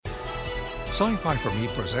Sci-Fi for Me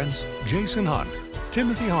presents Jason Hunt,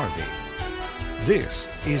 Timothy Harvey. This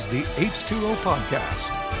is the H2O Podcast.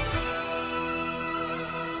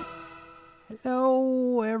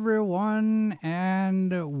 Hello, everyone,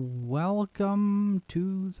 and welcome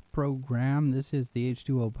to the program. This is the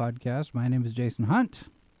H2O Podcast. My name is Jason Hunt.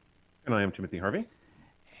 And I am Timothy Harvey.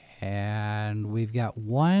 And we've got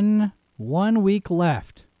one week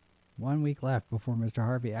left. 1 week left before Mr.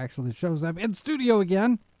 Harvey actually shows up in studio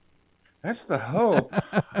again. That's the hope.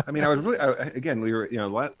 I mean, I was really, again, we were,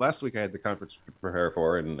 last week I had the conference to prepare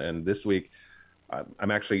for, and this week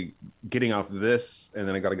I'm actually getting off this, and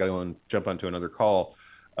then I got to go and jump onto another call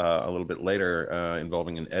a little bit later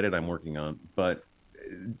involving an edit I'm working on. But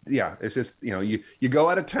yeah, it's just, you go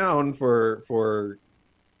out of town for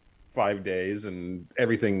 5 days and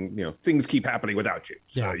everything, things keep happening without you.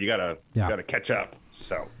 So you gotta catch up.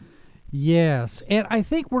 So. Yes, and I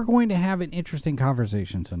think we're going to have an interesting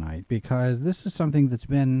conversation tonight because this is something that's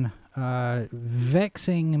been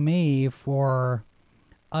vexing me for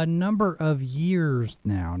a number of years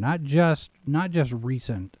now, not just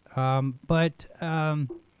recent. But I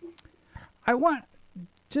want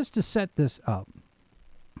just to set this up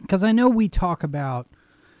because I know we talk about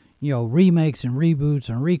remakes and reboots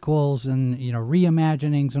and requels and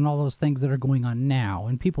reimaginings and all those things that are going on now,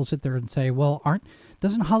 and people sit there and say, well,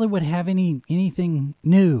 doesn't Hollywood have anything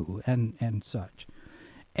new and such?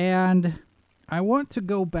 And I want to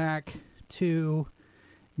go back to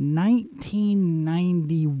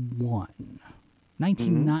 1991.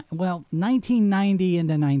 1990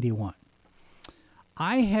 into 91.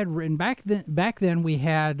 I had written back then we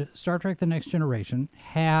had Star Trek The Next Generation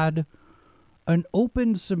had an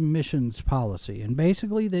open submissions policy, and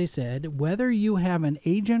basically they said whether you have an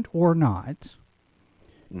agent or not,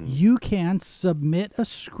 you can submit a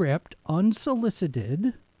script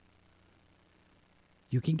unsolicited.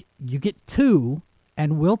 You get two,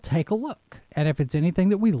 and we'll take a look. And if it's anything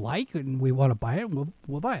that we like and we want to buy it,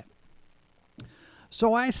 we'll buy it.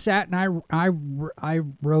 So I sat and I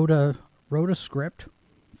wrote a script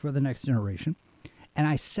for The Next Generation, and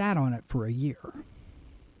I sat on it for a year.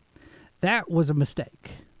 That was a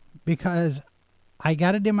mistake because I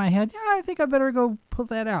got it in my head, I think I better go pull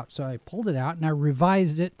that out. So I pulled it out and I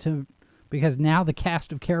revised it because now the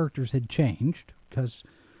cast of characters had changed because,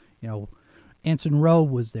 Ensign Rowe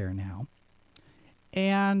was there now.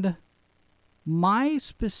 And my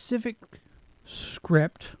specific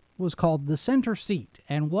script was called The Center Seat.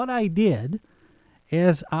 And what I did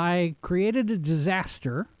is I created a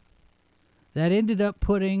disaster that ended up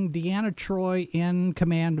putting Deanna Troi in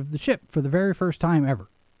command of the ship for the very first time ever.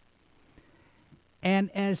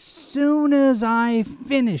 And as soon as I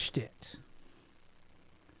finished it,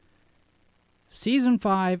 Season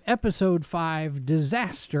 5, Episode 5,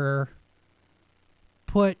 Disaster,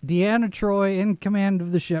 put Deanna Troi in command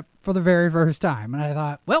of the ship for the very first time. And I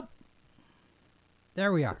thought, well,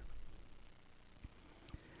 there we are.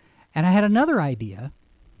 And I had another idea.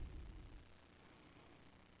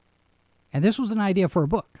 And this was an idea for a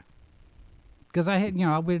book. Because I had,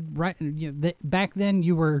 I would write, back then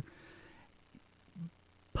you were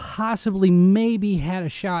possibly maybe had a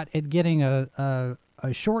shot at getting a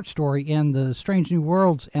short story in the Strange New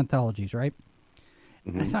Worlds anthologies, right?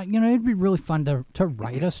 Mm-hmm. And I thought, it'd be really fun to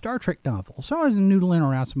write a Star Trek novel. So I was noodling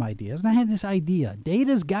around some ideas, and I had this idea.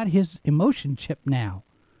 Data's got his emotion chip now.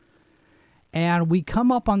 And we come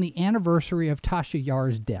up on the anniversary of Tasha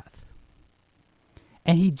Yar's death.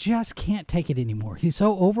 And he just can't take it anymore. He's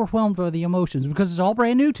so overwhelmed by the emotions because it's all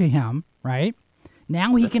brand new to him, right?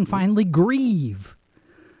 Now he can finally grieve.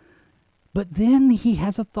 But then he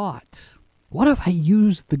has a thought. What if I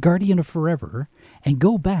use the Guardian of Forever and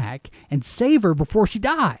go back and save her before she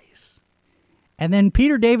dies? And then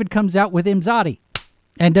Peter David comes out with Imzadi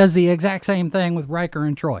and does the exact same thing with Riker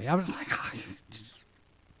and Troi. I was like, oh.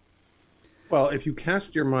 Well, if you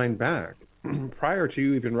cast your mind back, prior to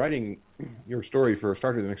you even writing your story for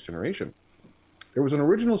Star Trek The Next Generation, there was an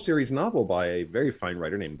original series novel by a very fine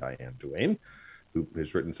writer named Diane Duane, who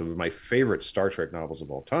has written some of my favorite Star Trek novels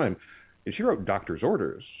of all time. And she wrote Doctor's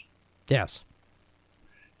Orders. Yes.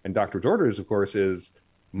 And Doctor's Orders, of course, is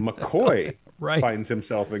McCoy right. finds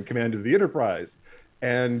himself in command of the Enterprise.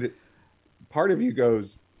 And part of you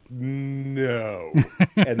goes, no.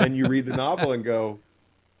 And then you read the novel and go,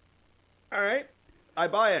 all right, I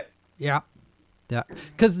buy it. Yeah. Yeah.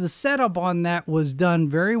 Because the setup on that was done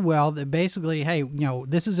very well. That basically, hey,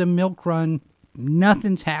 this is a milk run.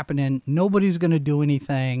 Nothing's happening. Nobody's going to do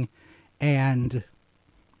anything. And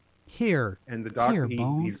here. And the doctor,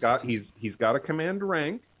 he's got a command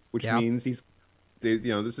rank, which means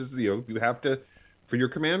this is, you have to for your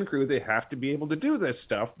command crew, they have to be able to do this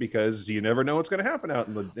stuff because you never know what's going to happen out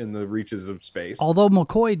in the reaches of space. Although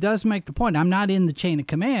McCoy does make the point, I'm not in the chain of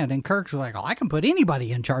command, and Kirk's like, oh, I can put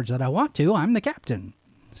anybody in charge that I want to. I'm the captain.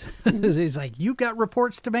 He's like, you got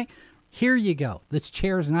reports to make? Here you go. This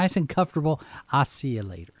chair's nice and comfortable. I'll see you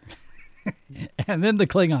later. And then the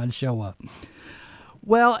Klingons show up.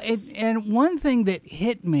 Well, and one thing that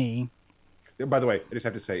hit me. By the way, I just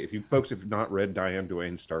have to say, if you folks have not read Diane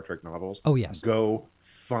Duane's Star Trek novels, oh yes, go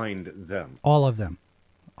find them. All of them.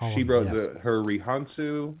 She wrote her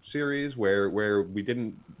Rihansu series, where we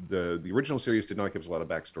didn't the original series did not give us a lot of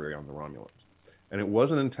backstory on the Romulans, and it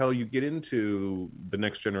wasn't until you get into the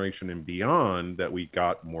Next Generation and beyond that we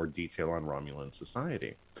got more detail on Romulan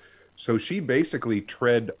society. So she basically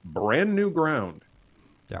tread brand new ground.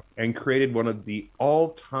 Yep. And created one of the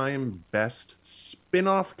all-time best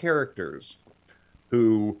spin-off characters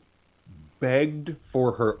who begged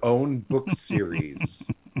for her own book series.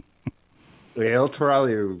 El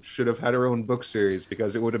Taralu should have had her own book series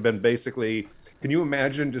because it would have been basically, can you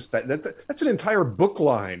imagine just that's an entire book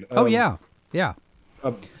line. Oh, yeah. Yeah.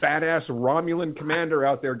 A badass Romulan commander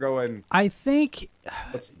out there going, I think,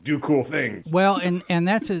 let's do cool things. Well, and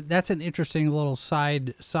that's an interesting little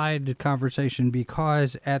side conversation,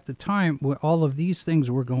 because at the time when all of these things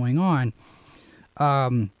were going on,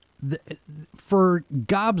 for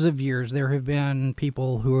gobs of years there have been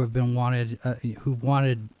people who have been who've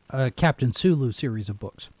wanted a Captain Sulu series of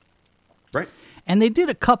books, right? And they did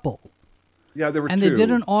a couple. Yeah, there were and two. they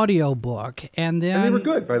did an audio book, and then they were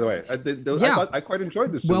good, by the way. I quite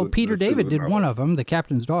enjoyed this. Well, Peter David did one of them, The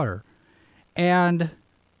Captain's Daughter, and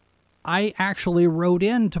I actually wrote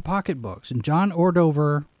into Pocket Books, and John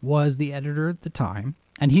Ordover was the editor at the time,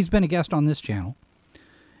 and he's been a guest on this channel.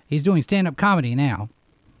 He's doing stand-up comedy now,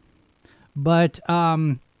 but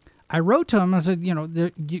I wrote to him. I said,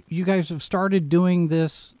 you guys have started doing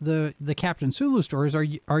this, the Captain Sulu stories.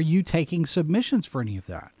 Are you taking submissions for any of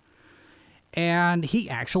that? And he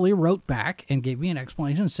actually wrote back and gave me an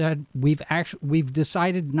explanation and said, we've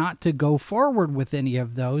decided not to go forward with any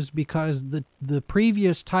of those because the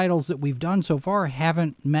previous titles that we've done so far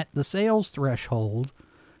haven't met the sales threshold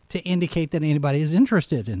to indicate that anybody is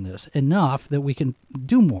interested in this enough that we can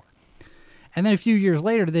do more. And then a few years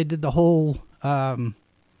later, they did the whole,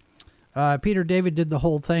 Peter David did the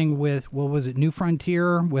whole thing with, what was it, New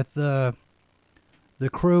Frontier, with the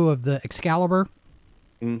crew of the Excalibur.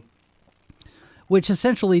 Mm. Which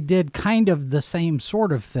essentially did kind of the same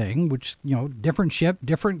sort of thing, which, different ship,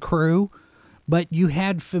 different crew, but you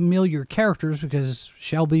had familiar characters because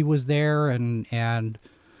Shelby was there and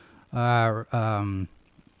Leffler,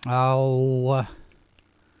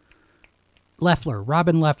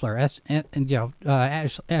 Robin Leffler,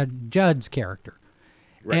 Judd's character.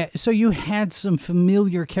 Right. So you had some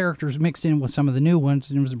familiar characters mixed in with some of the new ones,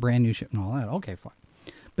 and it was a brand new ship and all that. Okay, fine.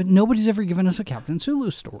 But nobody's ever given us a Captain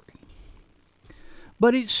Sulu story.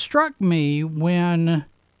 But it struck me when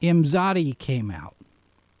Imzadi came out,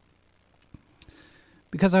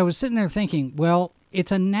 because I was sitting there thinking, well,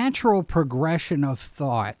 it's a natural progression of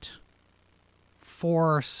thought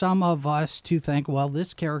for some of us to think, well,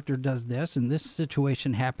 this character does this, and this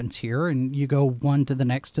situation happens here, and you go one to the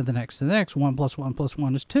next, to the next, to the next. 1 + 1 +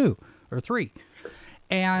 1 is 2 or 3. Sure.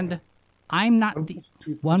 And I'm not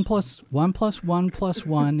 1 + 1 + 1 +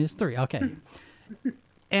 1 is 3. Okay.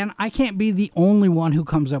 And I can't be the only one who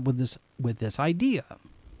comes up with this idea.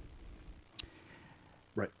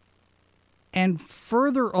 Right. And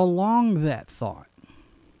further along that thought,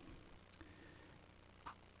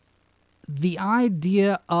 the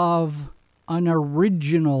idea of an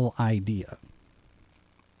original idea.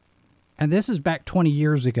 And this is back 20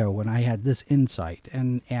 years ago when I had this insight,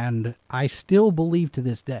 and I still believe to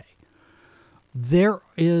this day, there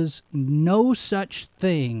is no such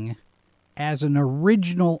thing as an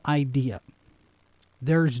original idea.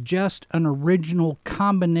 There's just an original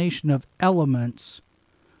combination of elements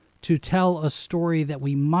to tell a story that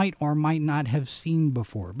we might or might not have seen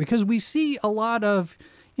before. Because we see a lot of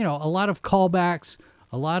callbacks,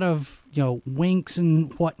 a lot of, winks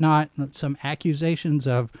and whatnot, some accusations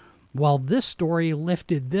of, well, this story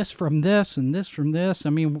lifted this from this and this from this. I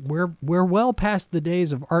mean, we're well past the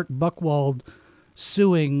days of Art Buchwald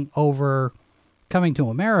suing over Coming to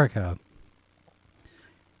America.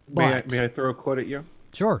 May I throw a quote at you?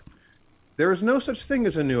 Sure. There is no such thing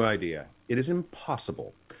as a new idea. It is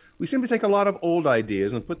impossible. We simply take a lot of old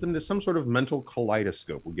ideas and put them into some sort of mental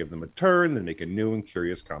kaleidoscope. We give them a turn, then make a new and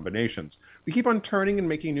curious combinations. We keep on turning and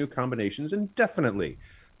making new combinations indefinitely,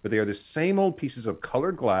 but they are the same old pieces of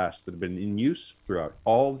colored glass that have been in use throughout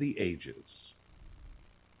all the ages.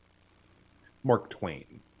 Mark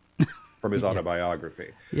Twain. from his Yeah.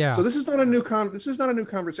 autobiography. Yeah. So this is not a new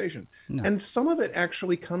conversation. No. And some of it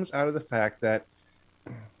actually comes out of the fact that,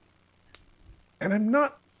 and I'm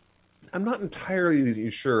not entirely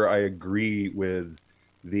sure I agree with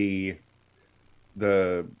the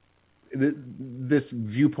this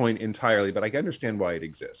viewpoint entirely, but I can understand why it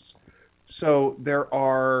exists. So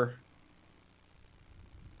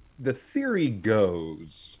the theory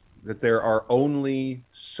goes that there are only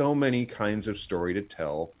so many kinds of story to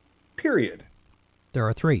tell, period. There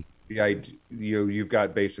are three. You've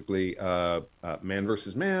got basically man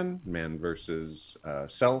versus man, man versus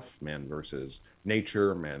self, man versus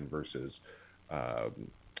nature, man versus oh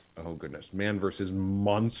goodness, man versus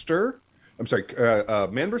monster. I'm sorry,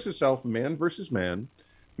 man versus self, man versus man,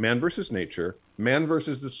 man versus nature, man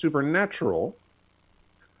versus the supernatural,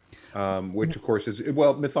 which of course is,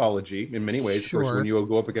 well, mythology in many ways. Of course, Sure. when you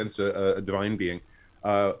go up against a divine being,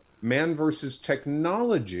 man versus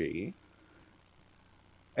technology,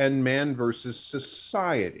 and man versus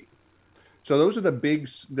society. So those are the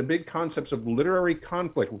big concepts of literary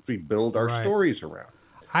conflict, which we build our Right. stories around.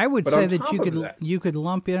 I would But say on that top of that- you could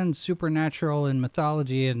lump in supernatural and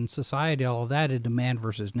mythology and society, all of that, into man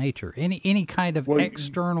versus nature. Any kind of Well,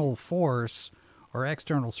 external force or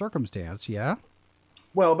external circumstance. Yeah.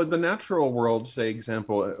 Well, but the natural world, say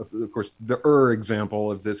example, of course, the example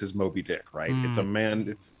of this is Moby Dick, right? It's a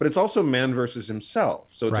man, but it's also man versus himself.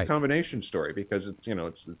 So it's Right. a combination story because it's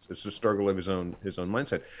it's a struggle of his own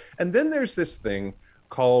mindset. And then there's this thing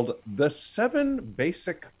called the 7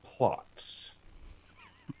 basic plots,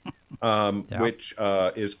 Yeah. which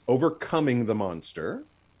is overcoming the monster,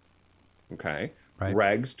 okay, Right.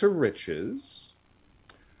 rags to riches,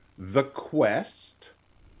 the quest,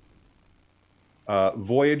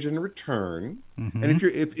 voyage and return. Mm-hmm. And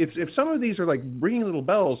if some of these are like ringing little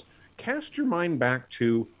bells, cast your mind back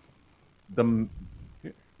to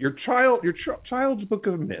your child's book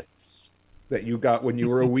of myths that you got when you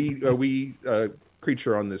were a wee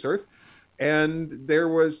creature on this earth. And there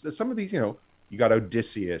was some of these, you got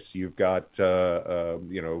Odysseus, you've got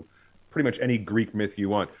pretty much any Greek myth you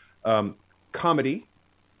want, comedy,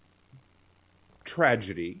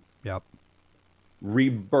 tragedy, Yep.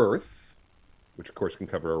 rebirth, which of course can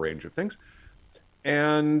cover a range of things.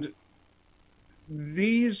 And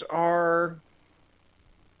there's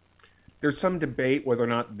some debate whether or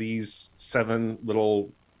not these 7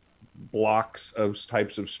 little blocks of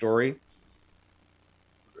types of story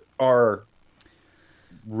are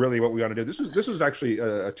really what we want to do. This was actually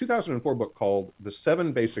a 2004 book called The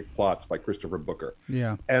 7 Basic Plots by Christopher Booker.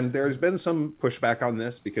 Yeah. And there's been some pushback on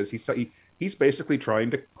this because he's basically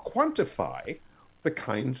trying to quantify the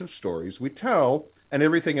kinds of stories we tell, and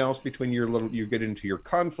everything else between you get into your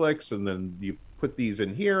conflicts, and then you put these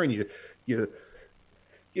in here, and you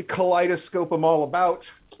kaleidoscope them all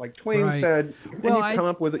about, like Twain Right. said, and Well,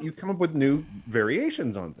 you come up with new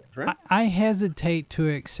variations on things, right? I hesitate to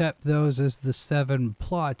accept those as the 7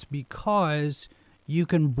 plots because you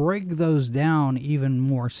can break those down even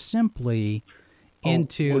more simply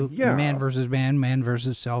into yeah. man versus man, man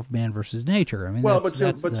versus self, man versus nature. I mean, Well, that's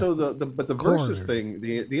the core versus of it. thing,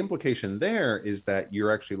 the implication there is that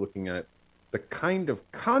you're actually looking at the kind of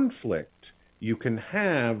conflict you can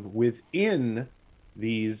have within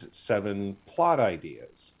these 7 plot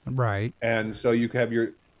ideas. right. And so you have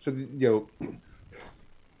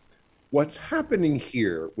what's happening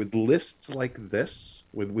here with lists like this,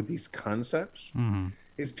 with these concepts, Mm-hmm.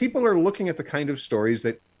 is people are looking at the kind of stories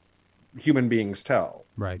that human beings tell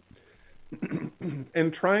Right.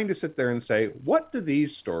 and trying to sit there and say, what do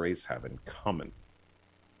these stories have in common?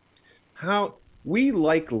 How we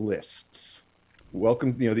like lists.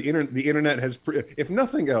 Welcome, the internet has, if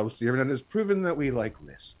nothing else, the internet has proven that we like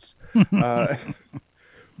lists.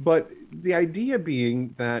 But the idea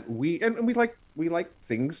being that we like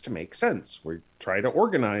things to make sense. We try to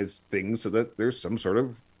organize things so that there's some sort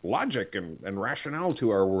of logic and rationale to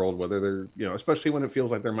our world, whether they're, especially when it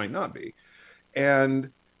feels like there might not be.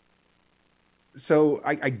 And so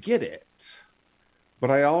I get it. But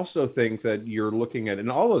I also think that you're looking at, in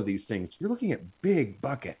all of these things, you're looking at big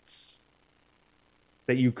buckets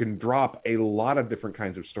that you can drop a lot of different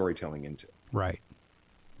kinds of storytelling into. Right.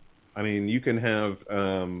 I mean, you can have,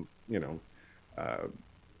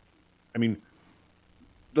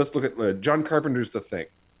 let's look at John Carpenter's The Thing.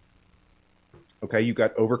 Okay, you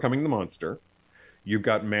got overcoming the monster. You've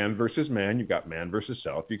got man versus man. You've got man versus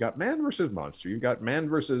self. You got man versus monster. You've got man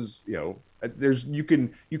versus, you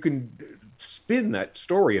can spin that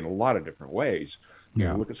story in a lot of different ways.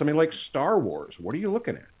 Yeah. Look at something like Star Wars. What are you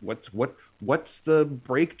looking at? What's the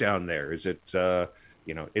breakdown there? Is it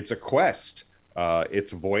it's a quest,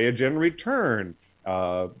 it's voyage and return,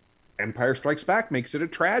 Empire Strikes Back makes it a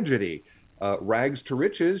tragedy. Rags to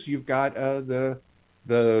Riches, you've got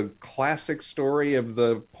the classic story of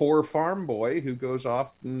the poor farm boy who goes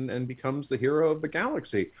off and becomes the hero of the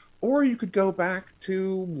galaxy. Or you could go back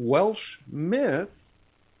to Welsh myth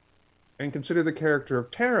and consider the character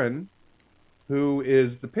of Taran, who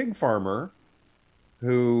is the pig farmer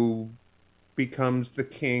who becomes the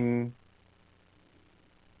king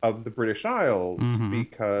of the British Isles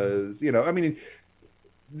because, I mean,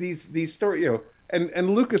 these stories, and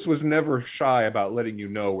Lucas was never shy about letting you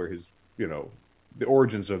know where his, the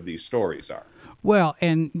origins of these stories are. Well,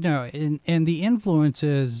 and and the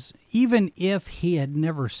influences, even if he had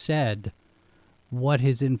never said what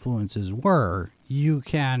his influences were, you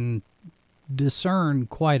can discern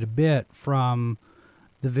quite a bit from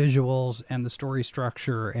the visuals and the story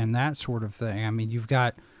structure and that sort of thing. I mean, you've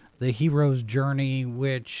got the hero's journey,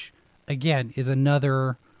 which again is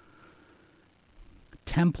another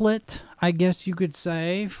template, I guess you could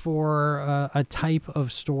say, for a type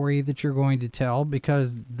of story that you're going to tell,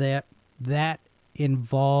 because that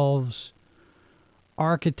involves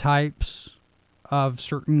archetypes of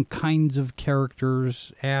certain kinds of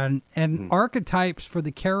characters and archetypes for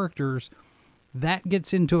the characters. That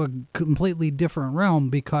gets into a completely different realm,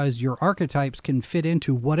 because your archetypes can fit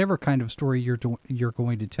into whatever kind of story you're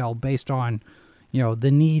going to tell based on,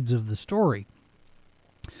 the needs of the story.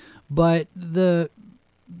 But the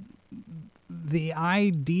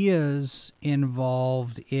ideas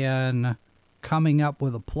involved in coming up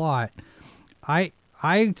with a plot, I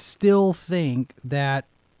still think that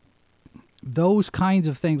those kinds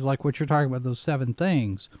of things, like what you're talking about, those 7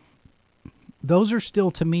 things, those are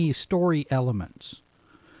still, to me, story elements.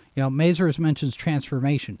 Mazars mentions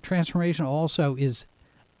transformation. Transformation also is,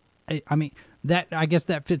 I mean, that, I guess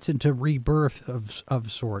that fits into rebirth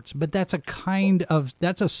of sorts, but that's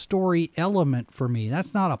a story element for me.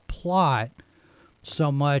 That's not a plot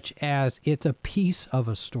so much as it's a piece of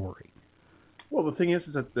a story. Well, the thing is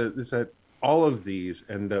that all of these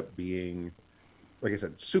end up being, like I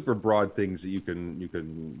said, super broad things that you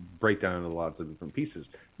can break down into lots of different pieces.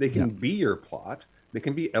 They can be your plot. They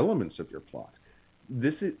can be elements of your plot.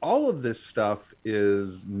 All of this stuff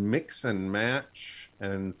is mix and match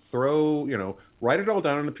and throw, write it all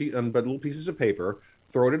down on little pieces of paper,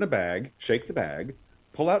 throw it in a bag, shake the bag,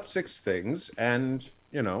 pull out 6 things, and,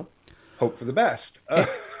 hope for the best.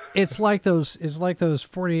 It's like those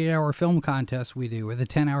 48-hour film contests we do, or the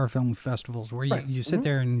 10-hour film festivals, where you sit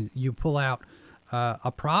there and you pull out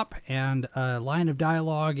a prop and a line of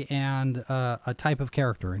dialogue and a type of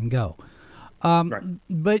character and go.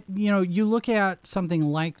 But, you look at something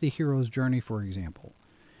like the hero's journey, for example,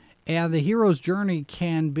 and the hero's journey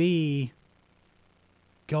can be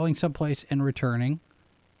going someplace and returning.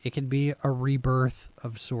 It can be a rebirth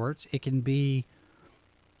of sorts. It can be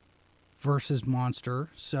versus monster.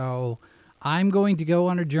 So I'm going to go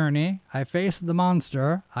on a journey. I face the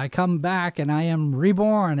monster. I come back and I am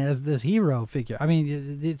reborn as this hero figure. I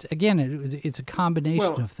mean, it's a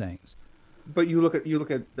combination of things. But you look at,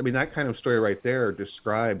 I mean, that kind of story right there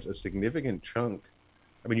describes a significant chunk.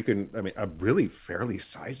 I mean, a really fairly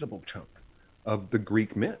sizable chunk of the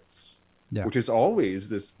Greek myths, which is always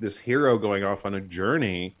this hero going off on a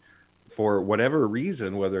journey for whatever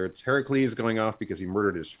reason, whether it's Heracles going off because he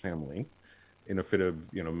murdered his family in a fit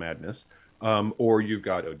of, madness, or you've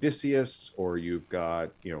got Odysseus, or you've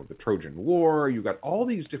got, the Trojan War. You've got all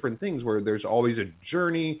these different things where there's always a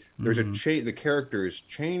journey. There's the character is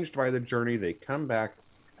changed by the journey. They come back.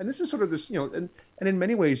 And this is sort of this, and in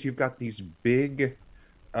many ways you've got these big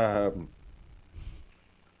kind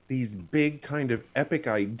of epic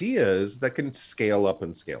ideas that can scale up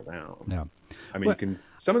and scale down. Yeah. I mean,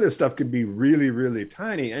 some of this stuff could be really, really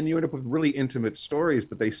tiny, and you end up with really intimate stories,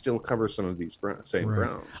 but they still cover some of these same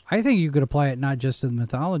grounds. I think you could apply it not just to the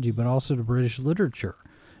mythology, but also to British literature,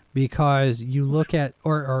 because you look at,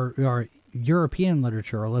 or European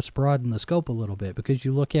literature, or let's broaden the scope a little bit, because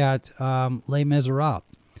you look at Les Miserables,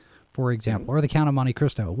 for example, or The Count of Monte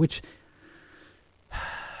Cristo, which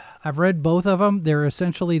I've read both of them. They're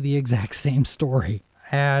essentially the exact same story.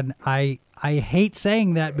 And I hate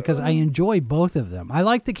saying that because I enjoy both of them. I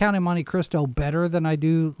like The Count of Monte Cristo better than I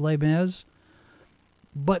do Les Mis,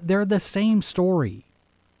 but they're the same story.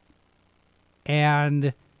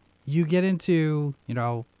 And you get into,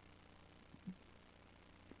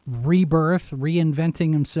 rebirth,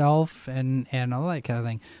 reinventing himself, and all that kind of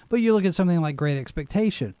thing. But you look at something like Great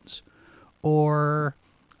Expectations, or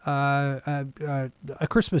A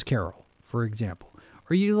Christmas Carol, for example.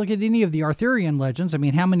 Or you look at any of the Arthurian legends. I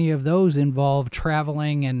mean, how many of those involve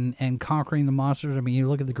traveling and conquering the monsters? I mean, you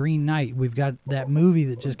look at the Green Knight. We've got that movie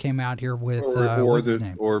that just came out here with what's his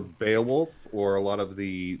name? Or Beowulf, or a lot of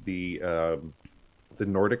the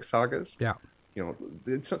Nordic sagas. Yeah. You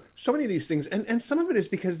know, so many of these things, and some of it is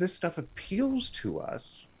because this stuff appeals to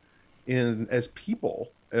us as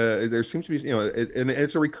people. There seems to be, you know, and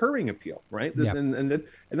it's a recurring appeal, right? Yeah. And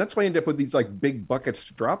that's why I end up with these like big buckets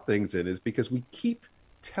to drop things in, is because we keep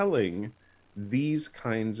telling these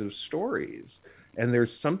kinds of stories, and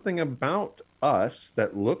there's something about us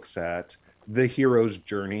that looks at the hero's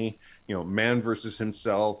journey, you know, man versus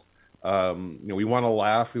himself. You know, we want to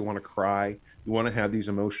laugh, we want to cry, we want to have these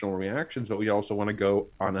emotional reactions, but we also want to go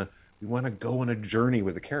on a journey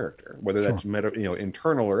with a character, whether that's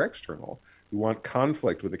internal or external. We want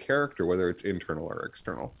conflict with a character, whether it's internal or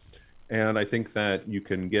external. And I think that you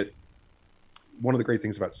can get, one of the great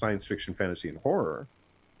things about science fiction, fantasy, and horror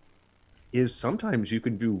is sometimes you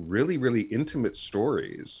can do really, really intimate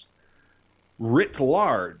stories writ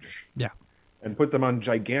large, and put them on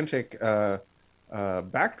gigantic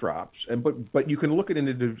backdrops, but you can look at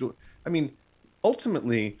individual. I mean,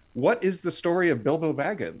 ultimately, what is the story of Bilbo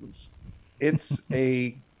Baggins? It's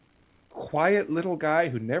a quiet little guy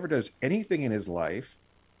who never does anything in his life,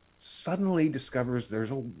 suddenly discovers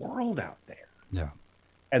there's a world out there,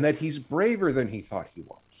 and that he's braver than he thought he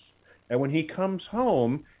was. And when he comes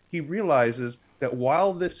home, he realizes that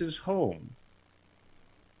while this is home,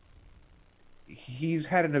 he's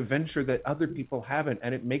had an adventure that other people haven't,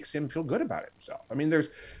 and it makes him feel good about himself. I mean, there's,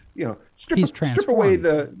 you know, strip away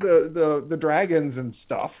the dragons and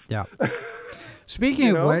stuff. Yeah.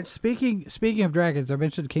 Speaking of which, speaking of dragons, I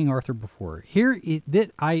mentioned King Arthur before.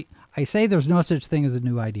 I say there's no such thing as a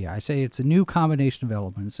new idea. I say it's a new combination of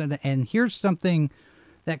elements, and here's something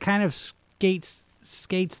that kind of skates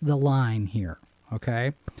the line here.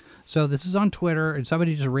 Okay, so this is on Twitter, and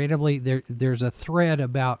somebody just randomly there's a thread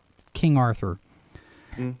about King Arthur,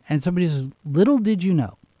 and somebody says, "Little did you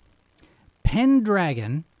know,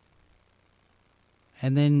 Pendragon,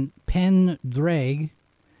 and then Pendrag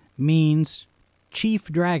means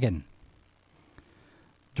chief dragon.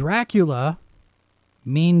 Dracula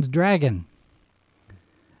means dragon."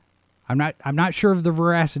 I'm not sure of the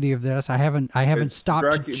veracity of this. I haven't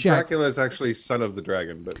stopped to check. Dracula is actually son of the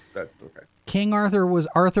dragon, but that's okay. King Arthur was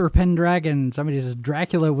Arthur Pendragon. Somebody says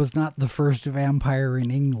Dracula was not the first vampire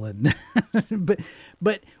in England. but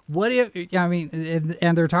what if, I mean,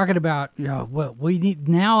 and they're talking about, you know, well,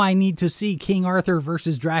 I need to see King Arthur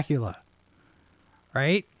versus Dracula,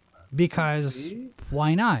 right? Because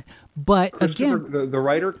why not? But again, the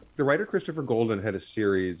writer Christopher Golden had a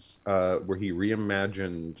series where he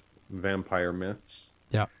reimagined vampire myths.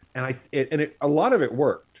 Yeah, and a lot of it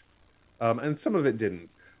worked, and some of it didn't.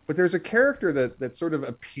 But there's a character that sort of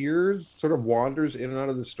appears, sort of wanders in and out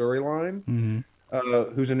of the storyline,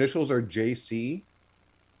 whose initials are JC.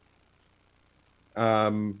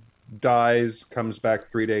 Dies, comes back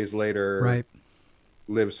 3 days later, right?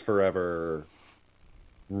 Lives forever.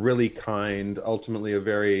 Really kind, ultimately a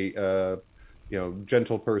very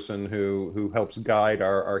gentle person who helps guide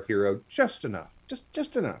our hero just enough,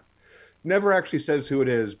 just enough. Never actually says who it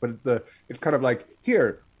is, but it's kind of like,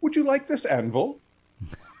 here, would you like this anvil?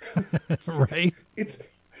 Right. It's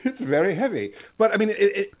very heavy, but I mean,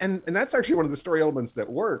 and that's actually one of the story elements that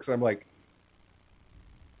works. I'm like,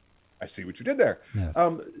 I see what you did there. Yeah.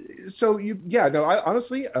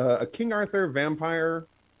 Honestly, a King Arthur vampire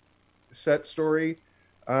set story.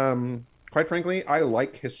 Quite frankly, I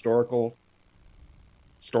like historical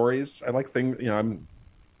stories. I like things, you know, I'm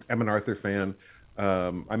an Arthur fan.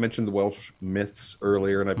 I mentioned the Welsh myths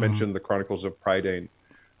earlier, and I mentioned the Chronicles of Prydain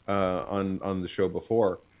on the show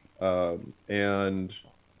before. And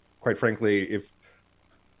quite frankly,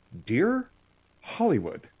 dear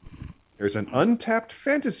Hollywood, there's an untapped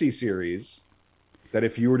fantasy series that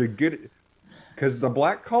if you were to get, because the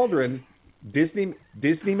Black Cauldron, Disney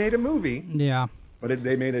made a movie. Yeah. But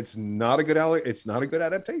it's not a good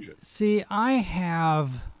adaptation. See, I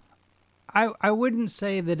wouldn't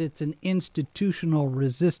say that it's an institutional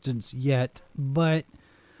resistance yet, but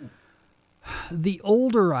the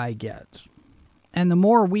older I get, and the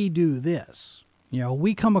more we do this, you know,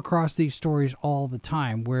 we come across these stories all the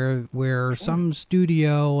time where some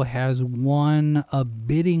studio has won a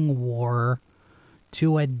bidding war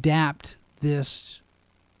to adapt this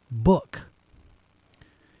book.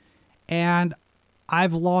 And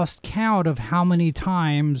I've lost count of how many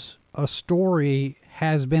times a story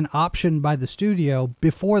has been optioned by the studio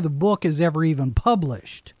before the book is ever even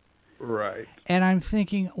published. Right. And I'm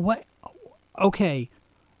thinking, what? Okay,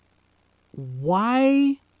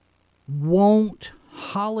 why won't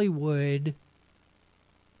Hollywood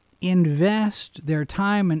invest their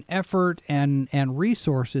time and effort and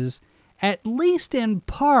resources, at least in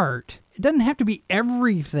part? It doesn't have to be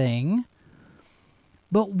everything,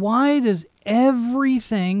 but why does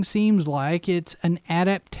everything seems like it's an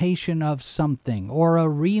adaptation of something or a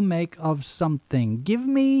remake of something? Give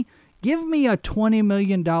me a $20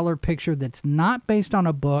 million picture that's not based on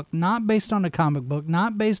a book, not based on a comic book,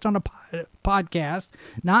 not based on a podcast,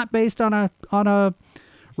 not based on a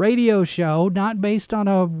radio show, not based on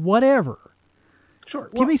a whatever. Sure.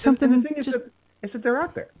 Give me something. And the thing is that they're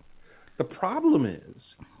out there. The problem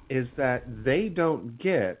is that they don't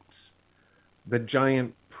get the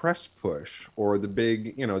giant press push or the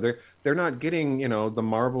big, they're not getting, the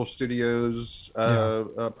Marvel Studios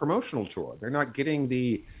promotional tour. They're not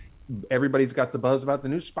getting everybody's got the buzz about the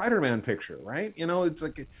new Spider-Man picture, right? It's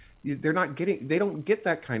like they don't get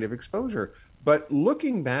that kind of exposure. But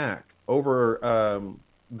looking back over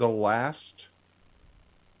the last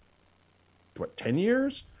 10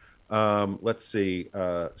 years, let's see,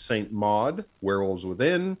 Saint Maud, Werewolves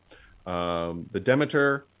Within, The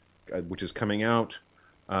Demeter, which is coming out,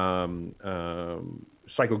 Psycho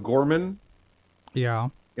Gorman. Yeah.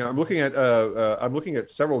 I'm looking at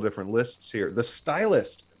several different lists here. The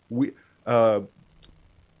Stylist, Jill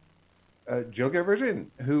Gavrigin,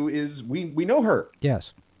 who is we know her.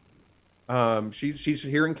 Yes. She's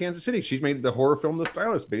here in Kansas City. She's made the horror film The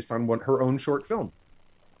Stylist based on her own short film.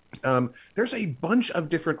 There's a bunch of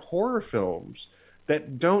different horror films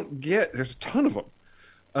that don't get, there's a ton of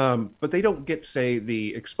them, but they don't get, say,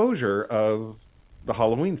 the exposure of the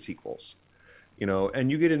Halloween sequels,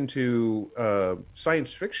 and you get into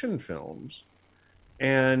science fiction films,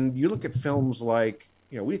 and you look at films like,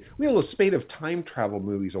 we had a spate of time travel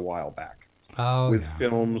movies a while back. With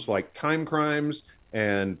films like Time Crimes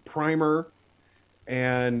and Primer,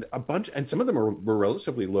 and a bunch, and some of them were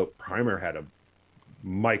relatively low. Primer had a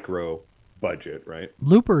micro budget, right?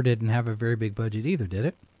 Looper didn't have a very big budget either, did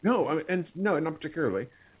it? No, no, not particularly.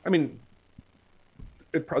 I mean,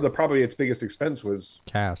 probably its biggest expense was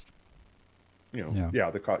cast. Because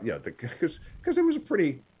it was a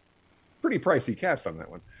pretty pricey cast on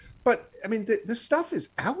that one. But I mean, this stuff is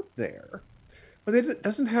out there, but it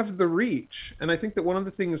doesn't have the reach. And I think that one of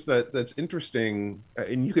the things that's interesting,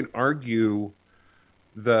 and you can argue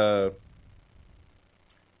the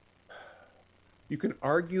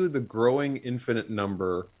growing infinite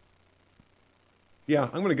number. Yeah,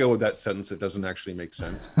 I'm going to go with that sentence. It doesn't actually make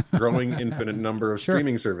sense. Growing infinite number of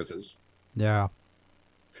streaming services. Yeah.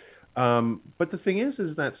 But the thing is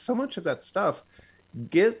that so much of that stuff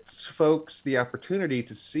gets folks the opportunity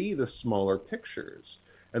to see the smaller pictures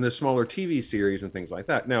and the smaller TV series and things like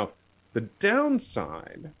that. Now, the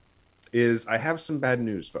downside is I have some bad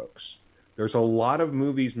news, folks. There's a lot of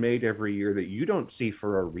movies made every year that you don't see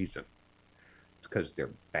for a reason. It's because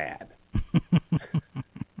they're bad.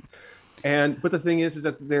 But the thing is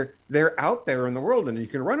that they're out there in the world, and you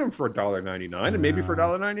can run them for $1.99, and maybe for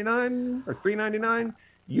 $1.99 or $3.99.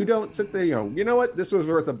 You don't sit there, you know what? This was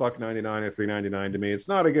worth $1.99 or $3.99 to me. It's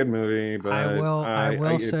not a good movie, but I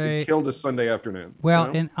will say it killed a Sunday afternoon. Well,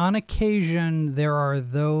 and on occasion there are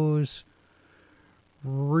those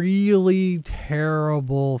really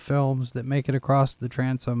terrible films that make it across the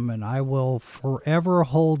transom, and I will forever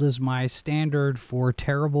hold as my standard for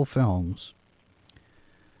terrible films.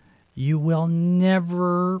 You will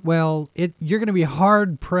never, you're going to be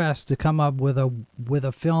hard pressed to come up with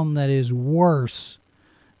a film that is worse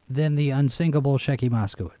than The Unsinkable Shecky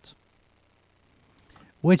Moskowitz,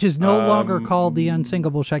 which is no longer called The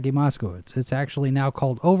Unsinkable Shecky Moskowitz. It's actually now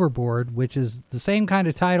called Overboard, which is the same kind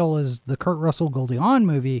of title as the Kurt Russell Goldie Hawn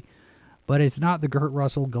movie, but it's not the Kurt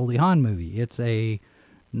Russell Goldie Hawn movie. It's a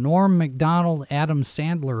Norm Macdonald Adam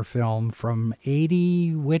Sandler film from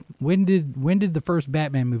 80. When did the first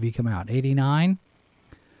Batman movie come out? 89.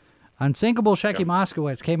 Unsinkable Shecky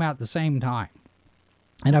Moskowitz came out at the same time,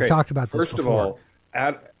 and I've talked about this before. First of all,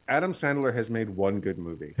 Adam Sandler has made one good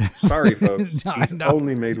movie. Sorry, folks. He's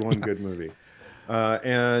only made one good movie.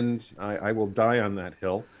 And I will die on that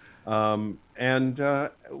hill.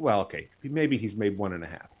 Maybe he's made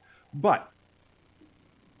 1.5. But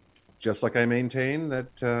just like I maintain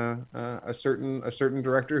that a certain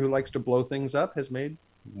director who likes to blow things up has made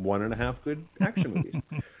 1.5 good action movies.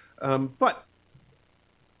 But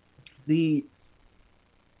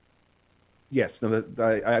yes, no,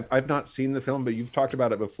 I've not seen the film, but you've talked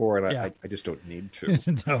about it before, and I just don't need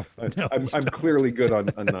to. I'm clearly good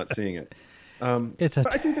on not seeing it. I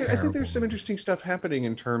think there's some interesting stuff happening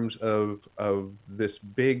in terms of this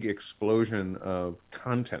big explosion of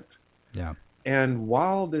content. Yeah. And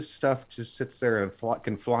while this stuff just sits there and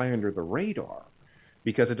can fly under the radar,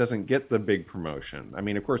 because it doesn't get the big promotion. I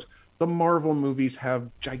mean, of course, the Marvel movies have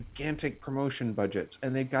gigantic promotion budgets,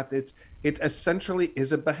 and they've got it essentially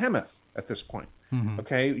is a behemoth at this point.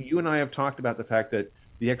 Okay, you and I have talked about the fact that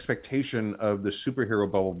the expectation of the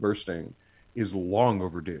superhero bubble bursting is long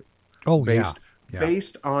overdue. Oh, based yeah.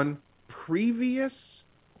 based on previous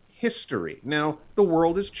history. Now, the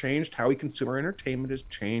world has changed, how we consume our entertainment has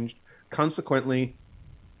changed. Consequently,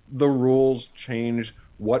 the rules change.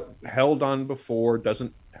 What held on before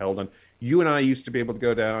doesn't held on. You and I used to be able to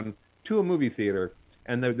go down to a movie theater,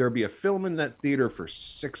 and there'd be a film in that theater for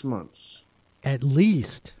 6 months. At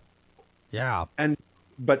least. Yeah.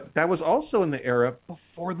 But that was also in the era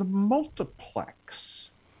before the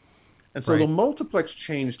multiplex. And so Right. the multiplex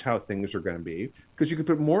changed how things are going to be, because you could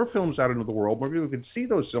put more films out into the world, more people could see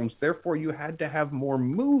those films. Therefore, you had to have more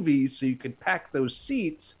movies so you could pack those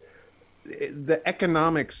seats. The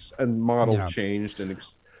economics and model Yeah. changed, so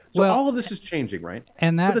Well, all of this is changing, right?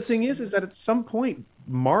 And But the that's thing is that at some point,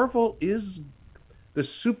 Marvel is the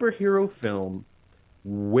superhero film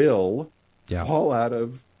will Yeah. fall out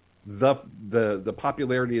of the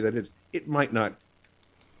popularity that is. It might not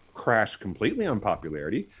crash completely on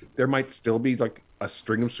popularity. There might still be like a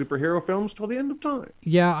string of superhero films till the end of time.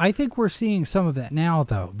 Yeah, I think we're seeing some of that now,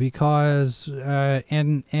 though, because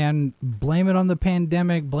and blame it on the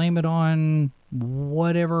pandemic, blame it on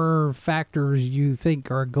whatever factors you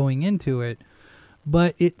think are going into it.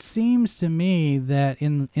 But it seems to me that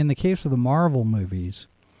in the case of the Marvel movies,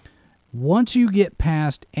 once you get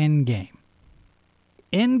past Endgame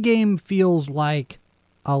feels like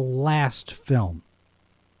a last film.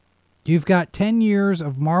 You've got 10 years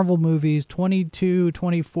of Marvel movies, 22,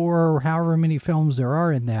 24, or however many films there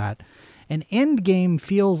are in that. And Endgame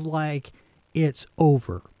feels like it's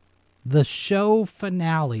over. The show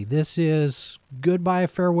finale. This is goodbye,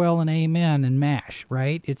 farewell, and amen, and MASH,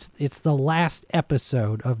 right? It's the last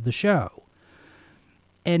episode of the show.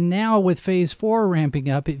 And now with Phase 4 ramping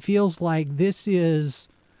up, it feels like this is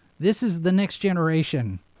the next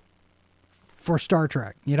generation for Star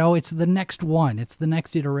Trek. You know, it's the next one. It's the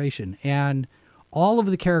next iteration. And all of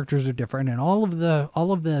the characters are different, and all of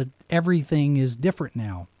the everything is different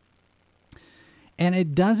now. And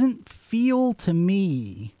it doesn't feel to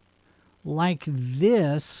me like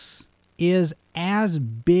this is as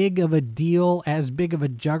big of a deal, as big of a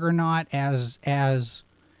juggernaut, as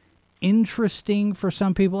interesting for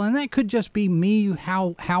some people. And that could just be me,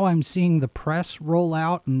 how I'm seeing the press roll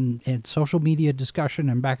out and social media discussion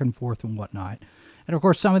and back and forth and whatnot. And of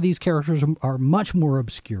course, some of these characters are much more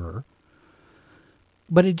obscure.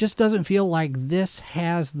 But it just doesn't feel like this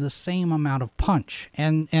has the same amount of punch.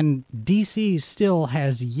 And DC still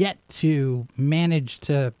has yet to manage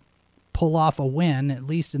to pull off a win, at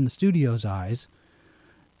least in the studio's eyes.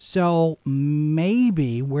 So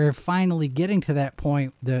maybe we're finally getting to that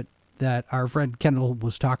point that our friend Kendall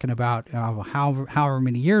was talking about however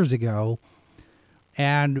many years ago.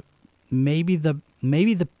 And maybe the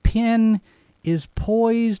pin is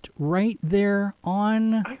poised right there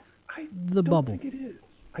on the bubble.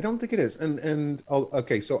 I don't think it is. And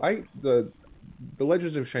okay, so the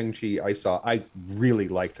Legends of Shang-Chi I really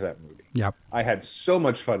liked that movie. Yep. I had so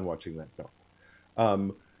much fun watching that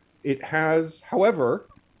film. It has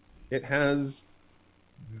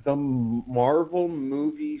the Marvel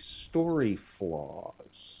movie story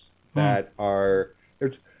flaws that are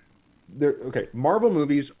okay. Marvel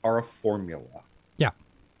movies are a formula. Yeah.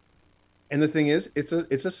 And the thing is, it's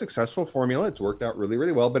a successful formula. It's worked out really,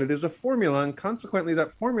 really well, but it is a formula, and consequently,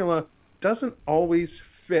 that formula doesn't always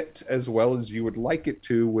fit as well as you would like it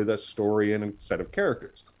to with a story and a set of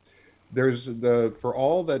characters. There's for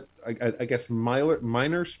all that, I guess,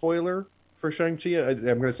 minor spoiler for Shang-Chi. I'm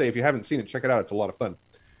going to say, if you haven't seen it, check it out. It's a lot of fun.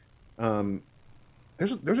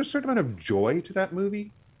 There's a certain amount of joy to that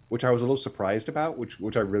movie, which I was a little surprised about,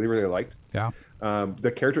 which I really, really liked. Yeah.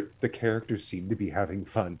 The characters seem to be having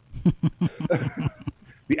fun.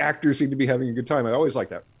 The actors seem to be having a good time. I always like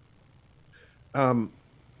that.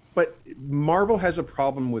 But Marvel has a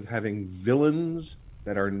problem with having villains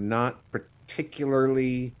that are not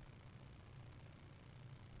particularly.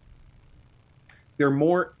 They're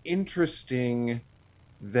more interesting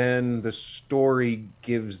than the story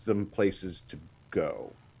gives them places to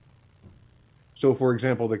go. So, for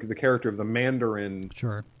example, the character of the Mandarin,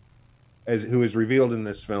 Sure, who is revealed in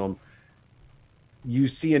this film, you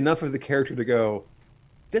see enough of the character to go,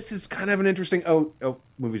 this is kind of an interesting. Oh,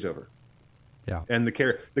 movie's over. Yeah. And the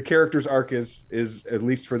character's arc is at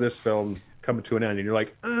least for this film coming to an end, and you're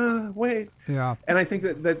like, wait. Yeah. And I think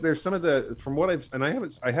that there's some of the, from what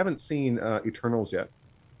I haven't seen Eternals yet.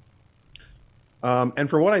 And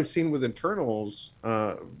from what I've seen with Internals,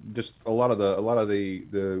 just a lot of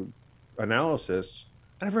the analysis,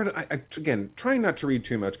 and I've read it. Again, trying not to read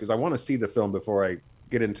too much because I want to see the film before I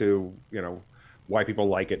get into why people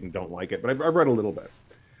like it and don't like it. But I've read a little bit.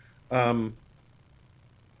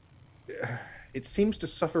 It seems to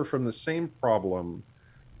suffer from the same problem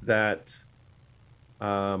that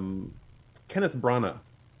Kenneth Branagh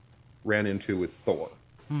ran into with Thor,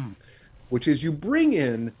 which is you bring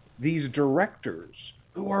in these directors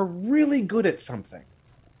who are really good at something,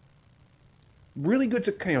 really good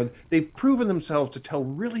to they've proven themselves to tell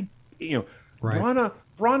really Right.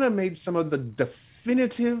 Branagh made some of the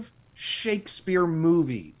definitive Shakespeare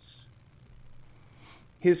movies.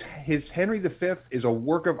 His Henry V is a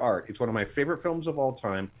work of art. It's one of my favorite films of all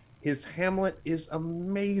time. His Hamlet is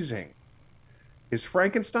amazing. His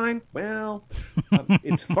Frankenstein, well,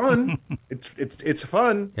 it's fun. It's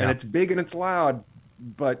fun, Yeah. and it's big and it's loud,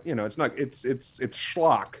 but it's not. It's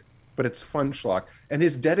schlock, but it's fun schlock. And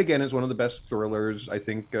his Dead Again is one of the best thrillers I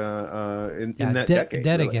think in that decade.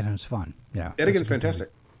 Dead really. Again is fun. Yeah, Dead Again's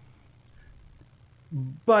fantastic.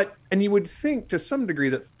 And you would think to some degree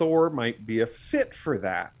that Thor might be a fit for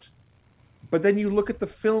that. But then you look at the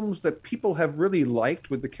films that people have really liked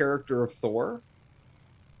with the character of Thor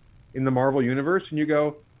in the Marvel Universe, and you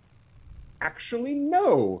go, actually,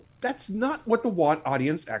 no, that's not what the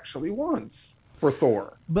audience actually wants for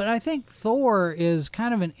Thor. But I think Thor is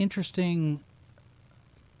kind of an interesting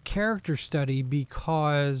character study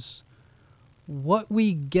because what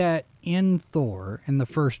we get in Thor in the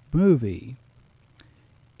first movie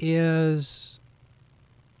is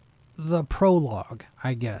the prologue,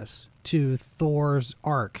 I guess, to Thor's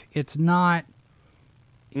arc. It's not,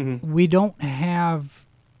 we don't have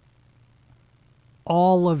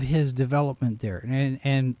all of his development there.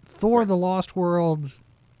 And Thor the Lost World,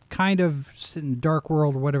 kind of Dark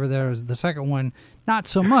World or whatever that is, the second one, not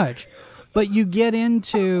so much. But you get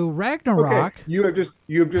into Ragnarok. Okay. You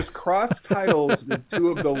have just crossed titles with two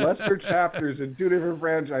of the lesser chapters in two different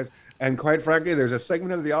franchises. And quite frankly, there's a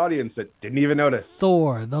segment of the audience that didn't even notice.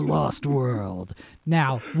 Thor, the Lost World.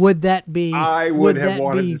 Now, would that be? I would have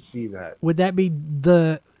wanted to see that. Would that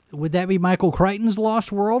be Michael Crichton's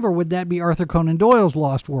Lost World, or would that be Arthur Conan Doyle's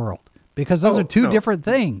Lost World? Because those are two different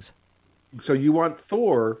things. So you want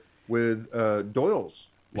Thor with Doyle's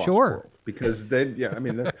Lost World, because then, yeah, I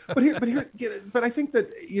mean, but I think that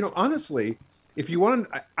honestly, if you want,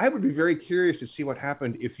 I would be very curious to see what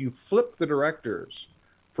happened if you flip the directors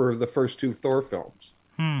for the first two Thor films,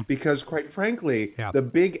 because quite frankly, the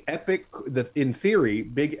big epic, in theory,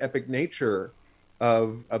 big epic nature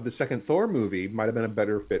of the second Thor movie might have been a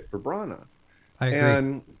better fit for Branagh. I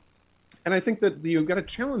agree. And I think that you've got a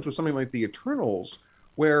challenge with something like the Eternals,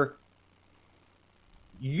 where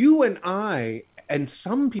you and I and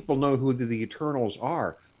some people know who the Eternals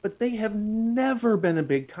are, but they have never been a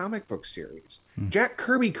big comic book series. Jack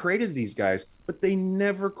Kirby created these guys, but they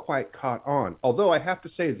never quite caught on. Although I have to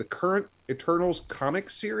say, the current Eternals comic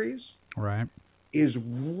series is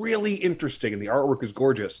really interesting, and the artwork is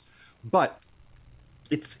gorgeous. But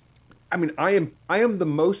I am the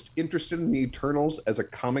most interested in the Eternals as a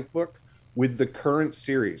comic book with the current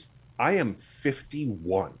series. I am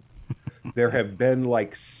 51. There have been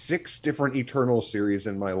like 6 different Eternal series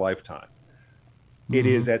in my lifetime. It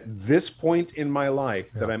is at this point in my life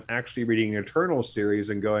that I'm actually reading an Eternal series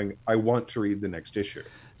and going, I want to read the next issue.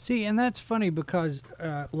 See, and that's funny because,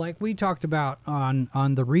 like we talked about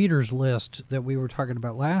on the readers list that we were talking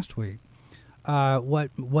about last week,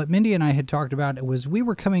 what Mindy and I had talked about was we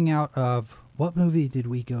were coming out of, what movie did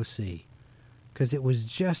we go see? Because it was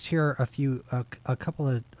just here a couple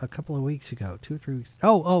of weeks ago, 2 or 3 weeks.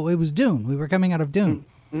 Oh, it was Dune. We were coming out of Dune,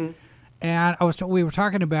 and we were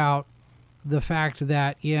talking about the fact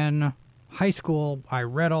that in high school I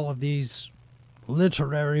read all of these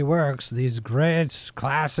literary works, these great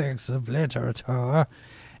classics of literature,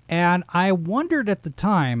 and I wondered at the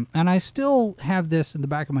time, and I still have this in the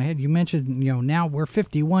back of my head. You mentioned, now we're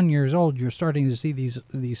 51 years old. You're starting to see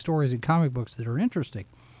these stories in comic books that are interesting.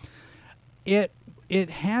 It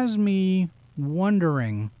has me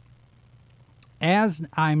wondering, as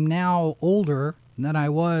I'm now older than I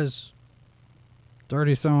was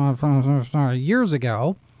 30-some years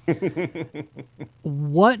ago,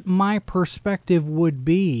 what my perspective would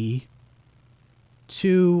be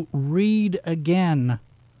to read again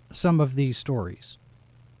some of these stories.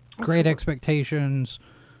 Great Expectations,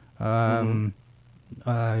 The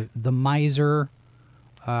Miser,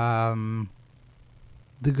 The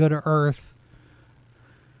Good of Earth.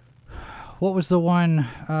 What was the one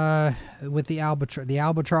with the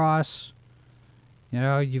albatross? You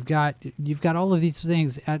know, you've got all of these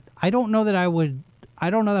things. I don't know that I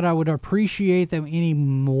would appreciate them any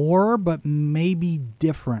more, but maybe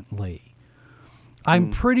differently.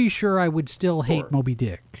 I'm pretty sure I would still hate Moby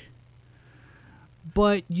Dick.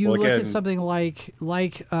 But you look at something like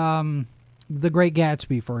The Great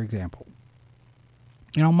Gatsby, for example.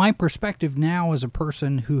 You know, my perspective now as a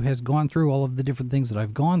person who has gone through all of the different things that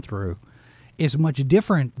I've gone through is much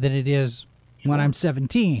different than it is when I'm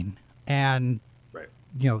 17 and,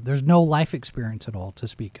 you know, there's no life experience at all to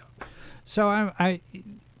speak of. So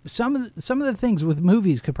some of the things with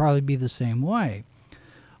movies could probably be the same way.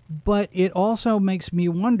 But it also makes me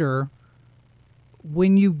wonder,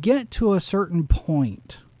 when you get to a certain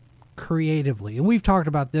point creatively, and we've talked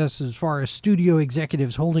about this as far as studio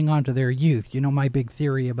executives holding on to their youth, you know, my big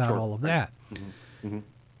theory about all of that.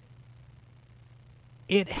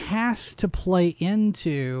 It has to play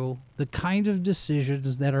into the kind of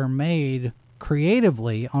decisions that are made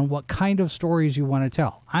creatively on what kind of stories you want to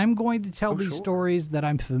tell. I'm going to tell these stories that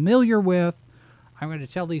I'm familiar with. I'm going to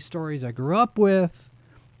tell these stories I grew up with.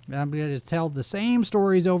 I'm going to tell the same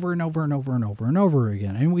stories over and over and over and over and over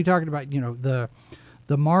again. And we talked about, you know, the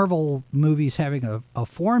Marvel movies having a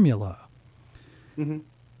formula.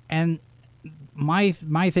 And my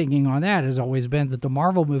thinking on that has always been that the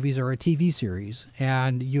Marvel movies are a TV series,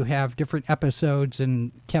 and you have different episodes,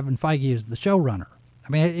 and Kevin Feige is the showrunner. I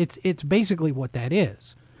mean, it's basically what that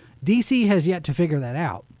is. DC has yet to figure that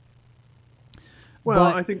out. Well,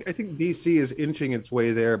 I think DC is inching its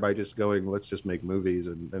way there by just going, let's just make movies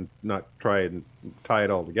and not try and tie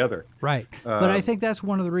it all together. Right. But I think that's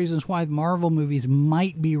one of the reasons why Marvel movies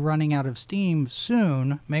might be running out of steam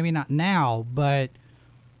soon. Maybe not now, but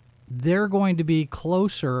they're going to be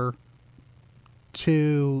closer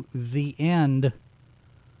to the end,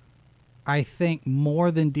 I think,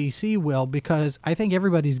 more than DC will, because I think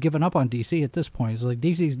everybody's given up on DC at this point. It's like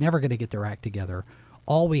DC's never going to get their act together.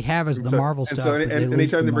 All we have is the Marvel stuff. So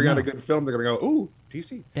anytime they bring out a good film, they're going to go, "Ooh,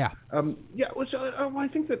 DC." Yeah. Which I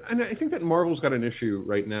think that Marvel's got an issue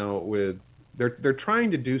right now with they're trying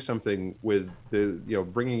to do something with the, you know,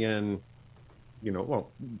 bringing in, you know,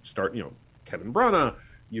 Kevin Branagh.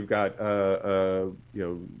 You've got you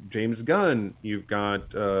know, James Gunn. You've got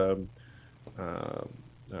Chloe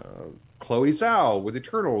Zhao with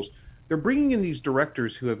Eternals. They're bringing in these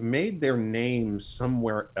directors who have made their names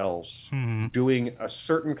somewhere else, doing a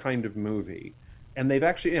certain kind of movie, and they've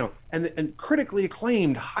actually, you know, and critically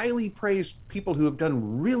acclaimed, highly praised people who have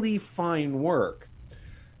done really fine work,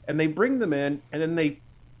 and they bring them in, and then they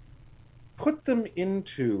put them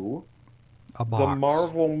into the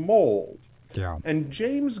Marvel mold. Yeah. And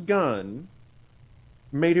James Gunn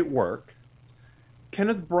made it work.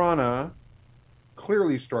 Kenneth Branagh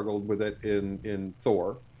clearly struggled with it in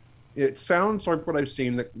Thor. It sounds like what I've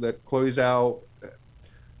seen that Chloe Zhao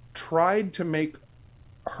tried to make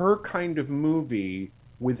her kind of movie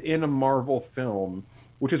within a Marvel film,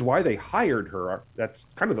 which is why they hired her. That's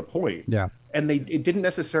kind of the point. Yeah. And it didn't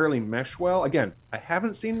necessarily mesh well. Again, I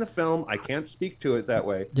haven't seen the film. I can't speak to it that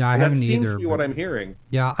way. Yeah, I haven't either. That seems to be what I'm hearing.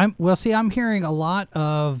 Yeah, I'm hearing a lot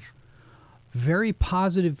of very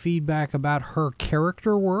positive feedback about her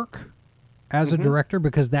character work as a director,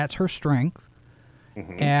 because that's her strength.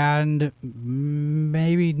 And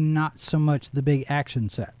maybe not so much the big action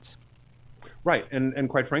sets. Right. And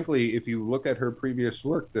quite frankly, if you look at her previous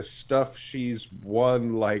work, the stuff she's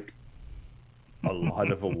won like a lot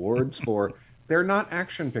of awards for, they're not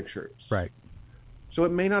action pictures. Right. So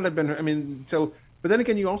it may not have been, I mean, so, but then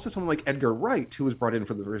again, you also have someone like Edgar Wright, who was brought in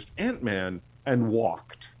for the first Ant-Man and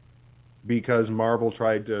walked because Marvel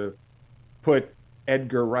tried to put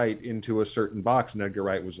Edgar Wright into a certain box, and Edgar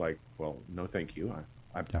Wright was like, well, no, thank you.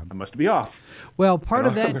 I must be off. Well, part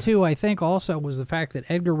of that, too, I think also was the fact that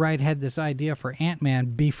Edgar Wright had this idea for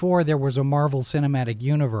Ant-Man before there was a Marvel Cinematic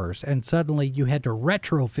Universe, and suddenly you had to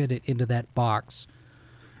retrofit it into that box.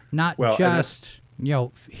 Not just, you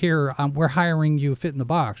know, here, we're hiring you fit in the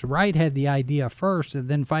box. Wright had the idea first, and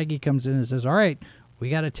then Feige comes in and says, all right, we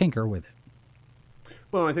got to tinker with it.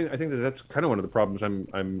 Well, I think that's kind of one of the problems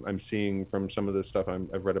I'm seeing from some of the stuff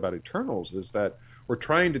I've read about Eternals, is that we're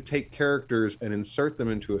trying to take characters and insert them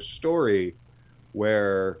into a story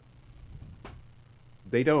where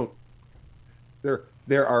they don't. There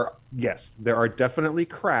are definitely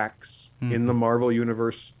cracks in the Marvel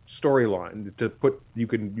Universe storyline to put. You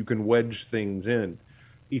can wedge things in.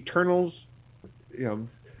 Eternals, you know,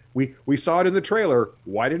 we saw it in the trailer.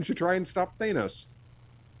 Why didn't you try and stop Thanos?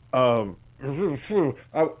 I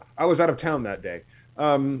was out of town that day.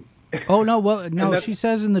 Oh, no. Well, no, she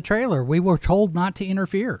says in the trailer, we were told not to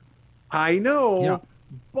interfere. I know,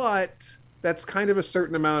 but that's kind of a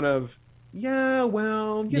certain amount of, yeah,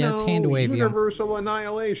 well, Yeah, it's hand wavy. universal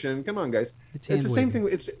annihilation. Come on, guys. It's It's hand the same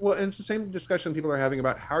wavy. thing. And it's the same discussion people are having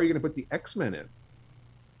about how are you going to put the X-Men in?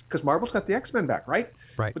 Because Marvel's got the X-Men back, right?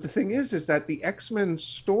 Right. But the thing is that the X-Men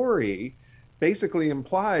story basically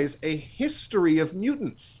implies a history of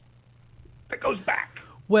mutants that goes back.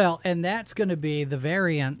 Well, and that's going to be the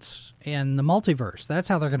variants in the multiverse. That's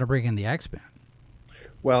how they're going to bring in the X-Men.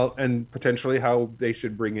 Well, and potentially how they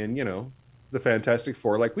should bring in, the Fantastic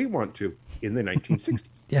Four like we want to in the 1960s.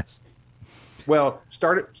 Yes. Well,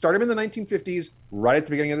 start him in the 1950s, right at the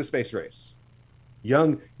beginning of the space race.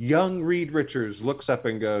 Young Reed Richards looks up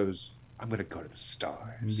and goes, "I'm going to go to the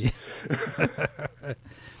stars." Yeah.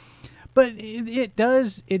 But it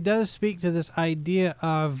does speak to this idea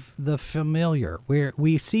of the familiar, where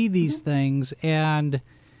we see these things and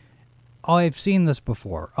I've seen this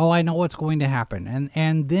before. Oh, I know what's going to happen,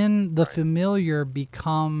 and then the familiar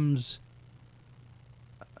becomes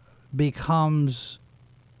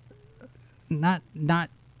not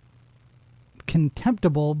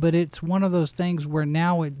contemptible, but it's one of those things where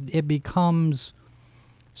now it becomes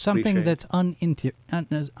something Cliche. that's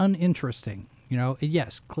uninteresting.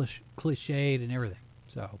 Yes, cliched and everything.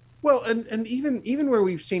 So Well, and even where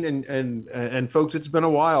we've seen and folks, it's been a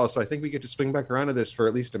while, so I think we get to swing back around to this for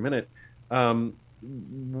at least a minute.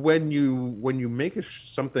 When you make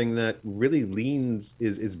something that really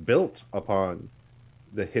is built upon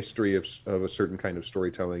the history of a certain kind of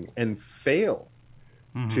storytelling and fail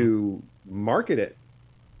to market it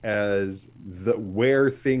as where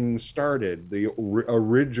things started, the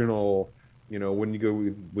original, when you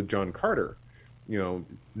go with John Carter,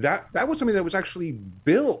 that was something that was actually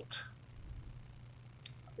built.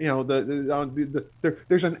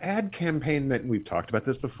 There's an ad campaign that we've talked about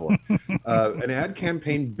this before, an ad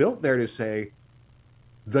campaign built there to say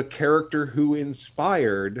the character who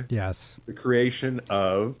inspired yes, the creation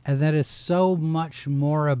of, and that is so much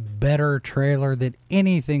more a better trailer than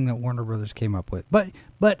anything that Warner Brothers came up with. But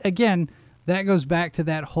again, that goes back to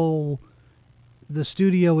that whole the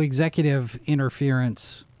studio executive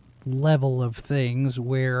interference level of things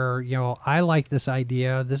where I like this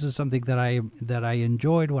idea. This is something that I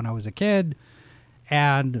enjoyed when I was a kid,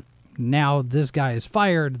 and now this guy is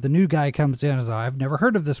fired. The new guy comes in and says, "I've never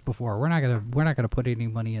heard of this before. We're not gonna put any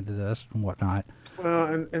money into this and whatnot." well,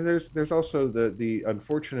 and there's also the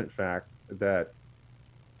unfortunate fact that,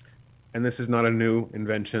 and this is not a new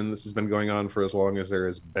invention. This has been going on for as long as there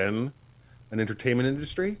has been an entertainment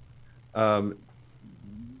industry.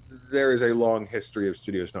 There is a long history of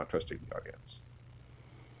studios not trusting the audience.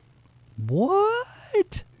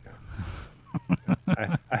 What?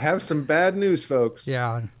 I have some bad news, folks.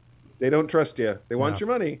 Yeah. They don't trust you. They want No. your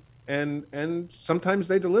money, and sometimes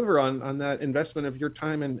they deliver on that investment of your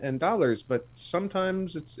time and dollars. But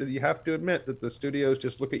sometimes you have to admit that the studios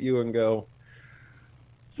just look at you and go,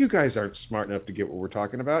 "You guys aren't smart enough to get what we're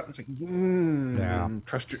talking about." It's like, Yeah.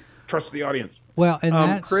 trust the audience. Well, and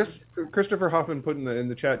that's Christopher Hoffman put in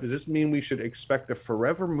the chat, does this mean we should expect a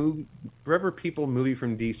Forever People movie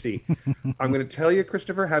from DC? I'm going to tell you,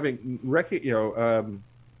 Christopher,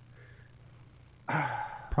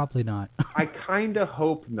 probably not. I kind of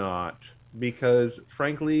hope not, because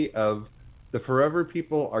frankly, of the Forever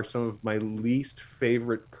People are some of my least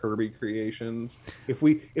favorite Kirby creations. If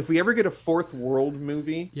we ever get a Fourth World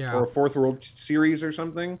movie Yeah. or a Fourth World series or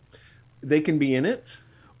something, they can be in it.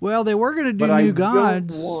 Well, they were going to do But I New don't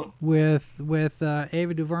Gods want- with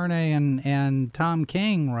Ava DuVernay and Tom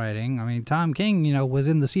King writing. I mean, Tom King, was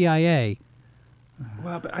in the CIA.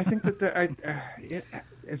 Well, but I think that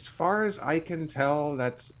as far as I can tell,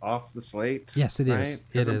 that's off the slate. Yes, it is. right?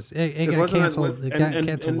 It is. It 'cause got wasn't that- canceled. It got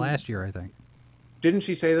canceled last year, I think. Didn't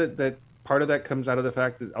she say that part of that comes out of the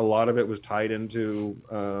fact that a lot of it was tied into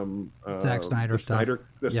Zack Snyder stuff. The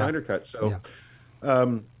Yeah. Snyder cut? So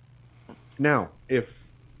now, if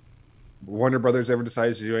Warner Brothers ever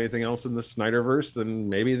decides to do anything else in the Snyderverse, then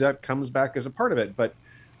maybe that comes back as a part of it. But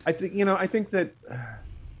I think that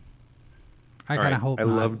I kind of hope I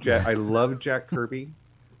not. love Jack Kirby.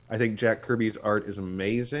 I think Jack Kirby's art is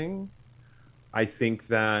amazing. I think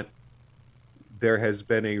that there has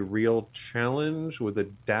been a real challenge with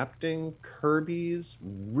adapting Kirby's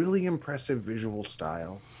really impressive visual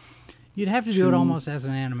style. You'd have to do it almost as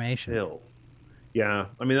an animation. Still, yeah.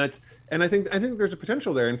 I mean that, and I think there's a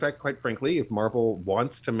potential there. In fact, quite frankly, if Marvel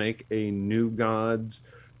wants to make a New Gods,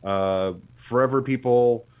 Forever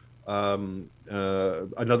People,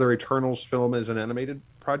 another Eternals film as an animated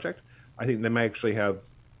project, I think they might actually have.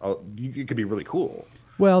 It could be really cool.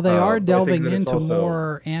 Well, they are but I think delving that it's into also-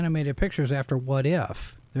 more animated pictures after What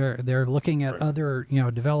If. They're looking at other,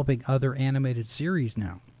 developing other animated series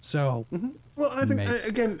now. So, Well, I think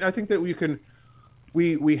I think that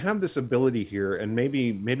we have this ability here, and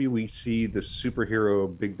maybe we see the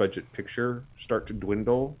superhero big budget picture start to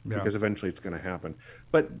dwindle because eventually it's going to happen.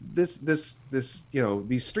 But this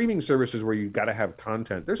these streaming services where you got to have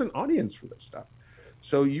content, there's an audience for this stuff.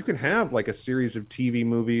 So you can have like a series of TV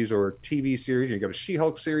movies or TV series. You got a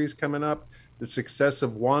She-Hulk series coming up, the success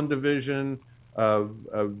of WandaVision, of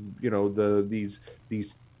these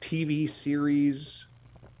TV series,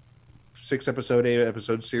 6-episode,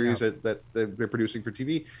 8-episode series that they're producing for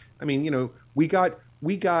TV. I mean, we got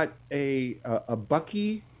a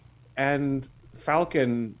Bucky and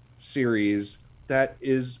Falcon series that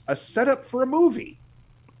is a setup for a movie.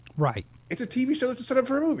 Right. It's a TV show that's a setup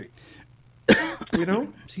for a movie.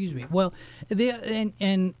 Excuse me. Well,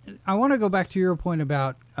 and I want to go back to your point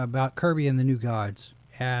about Kirby and the New Gods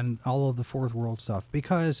and all of the Fourth World stuff,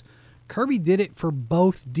 because Kirby did it for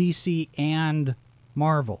both DC and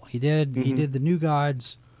Marvel. He did the New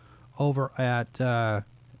Gods over at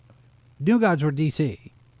New Gods were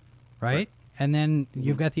DC, right? And then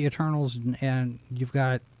you've got the Eternals, and you've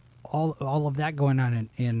got all of that going on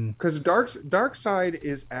in because Darkseid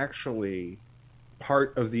is actually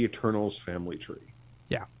part of the Eternals family tree.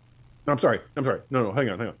 Yeah. No, I'm sorry. No, hang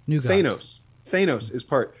on. New Gods. Thanos is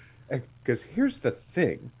part. Because here's the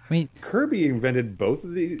thing. I mean, Kirby invented both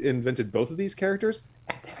of these characters,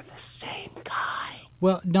 and they're the same guy.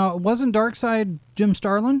 Well, no, wasn't Darkseid Jim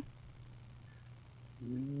Starlin?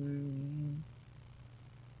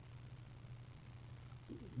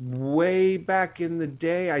 Way back in the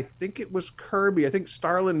day, I think it was Kirby. I think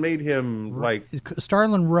Starlin made him like.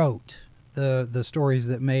 Starlin wrote the stories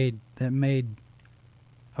that made.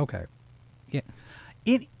 Okay, yeah.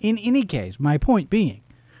 In any case, my point being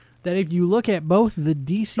that if you look at both the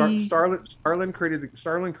DC, Starlin created the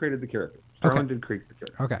character. Starlin did create the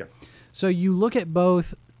character. Okay, yeah. So you look at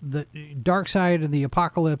both the Darkseid and the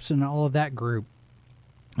Apocalypse and all of that group,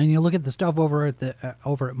 and you look at the stuff over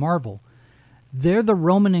at Marvel. They're the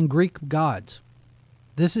Roman and Greek gods.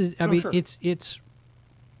 This is, sure. It's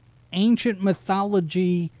ancient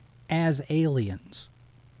mythology as aliens,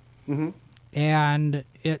 and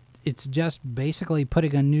it's just basically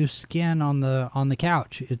putting a new skin on the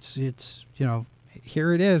couch. It's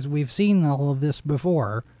here it is. We've seen all of this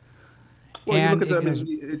before. Well, and you look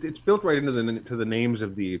at it's built right into the names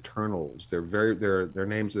of the Eternals. Their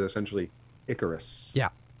names are essentially Icarus,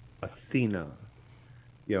 Athena.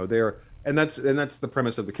 That's the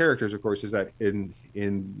premise of the characters, of course, is that in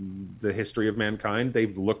the history of mankind,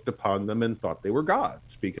 they've looked upon them and thought they were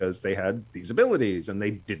gods because they had these abilities, and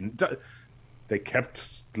they didn't. They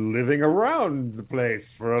kept living around the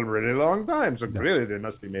place for a really long time, so clearly they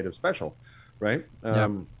must be made of special, right?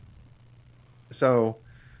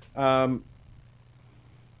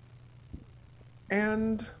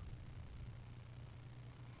 And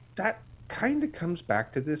that kind of comes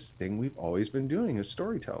back to this thing we've always been doing as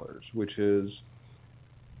storytellers, which is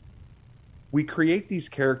we create these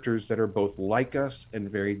characters that are both like us and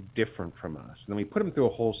very different from us. And then we put them through a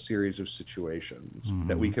whole series of situations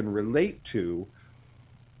that we can relate to,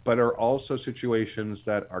 but are also situations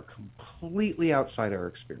that are completely outside our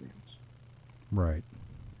experience. Right.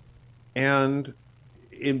 And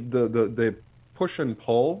in the push and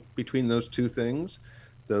pull between those two things,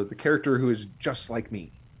 the character who is just like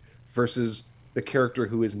me versus the character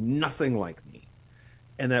who is nothing like me,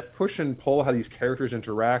 and that push and pull, how these characters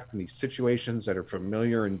interact and these situations that are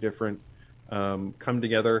familiar and different come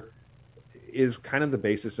together, is kind of the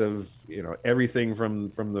basis of everything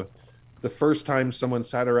from the first time someone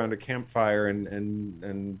sat around a campfire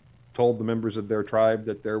and told the members of their tribe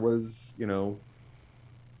that there was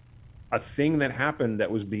a thing that happened that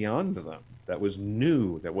was beyond them, that was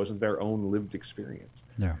new, that wasn't their own lived experience.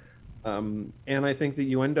 Yeah. And I think that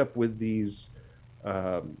you end up with these,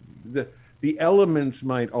 the elements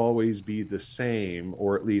might always be the same,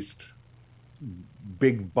 or at least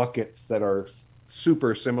big buckets that are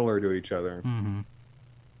super similar to each other.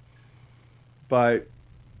 But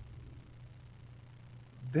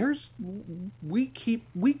we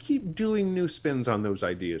keep doing new spins on those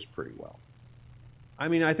ideas pretty well. I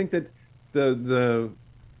mean, I think that the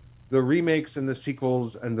remakes and the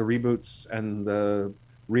sequels and the reboots and the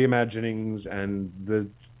reimaginings and the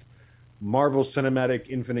Marvel Cinematic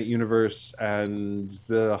Infinite Universe and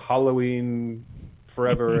the Halloween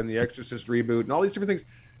Forever and the Exorcist reboot and all these different things.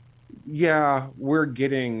 Yeah, we're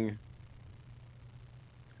getting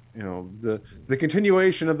the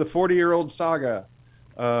continuation of the 40-year-old saga.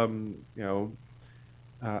 I'm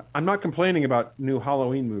not complaining about new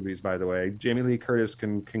Halloween movies, by the way. Jamie Lee Curtis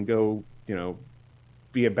can go,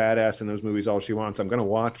 be a badass in those movies all she wants. I'm going to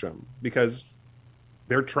watch them because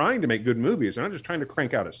they're trying to make good movies. They're not just trying to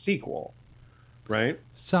crank out a sequel, right?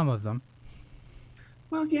 Some of them.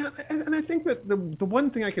 Well, yeah, and I think that the one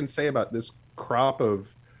thing I can say about this crop of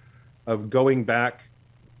going back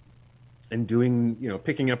and doing,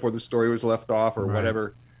 picking up where the story was left off or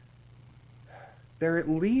whatever, there at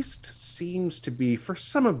least seems to be, for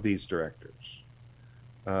some of these directors,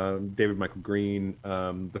 David Michael Green,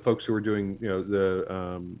 the folks who are doing,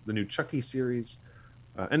 the new Chucky series,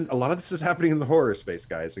 and a lot of this is happening in the horror space,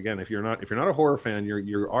 guys. Again, if you're not a horror fan,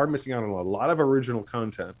 you are missing out on a lot of original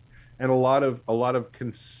content and a lot of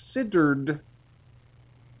considered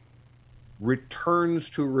returns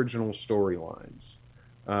to original storylines.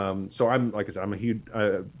 So I'm, like I said, I'm a huge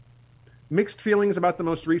mixed feelings about the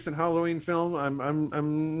most recent Halloween film.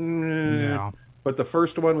 But the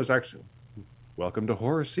first one was actually, welcome to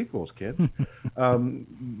horror sequels, kids. The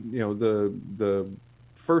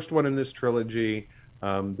first one in this trilogy,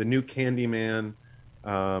 the new Candyman,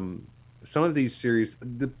 some of these series,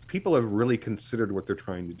 the people have really considered what they're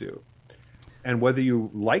trying to do. And whether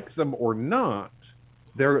you like them or not,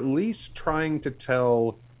 they're at least trying to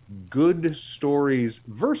tell good stories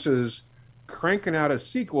versus cranking out a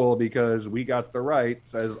sequel because we got the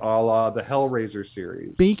rights, as a la the Hellraiser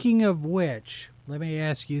series. Speaking of which, let me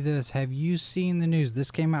ask you this. Have you seen the news?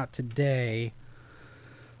 This came out today,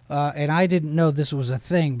 and I didn't know this was a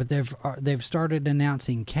thing, but they've started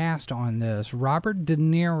announcing cast on this. Robert De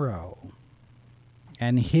Niro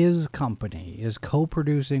and his company is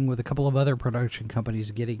co-producing with a couple of other production companies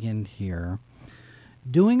getting in here,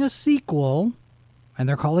 doing a sequel, and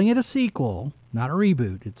they're calling it a sequel, not a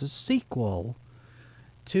reboot. It's a sequel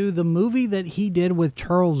to the movie that he did with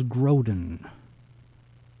Charles Grodin.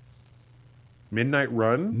 Midnight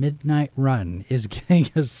Run? Midnight Run is getting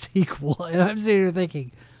a sequel, and I'm sitting here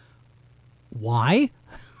thinking, why?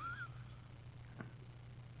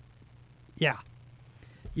 Yeah.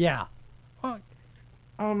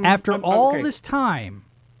 After all this time.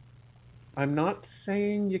 I'm not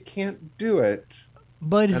saying you can't do it.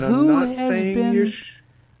 But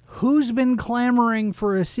who's been clamoring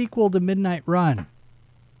for a sequel to Midnight Run?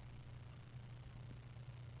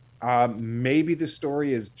 Maybe the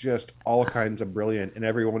story is just all kinds of brilliant, and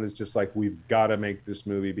everyone is just like, we've got to make this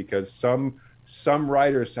movie because some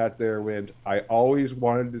writers sat there and went, I always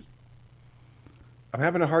wanted to. I'm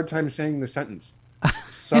having a hard time saying the sentence.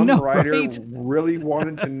 Some writer really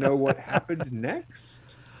wanted to know what happened next.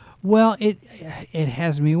 Well, it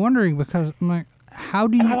has me wondering because I'm like, how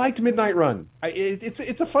do you? I liked Midnight Run. It's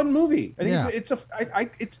a fun movie. I think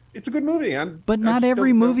it's a good movie. But not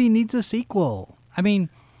every movie needs a sequel. I mean,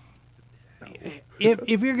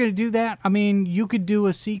 if you're going to do that, I mean, you could do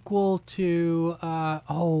a sequel to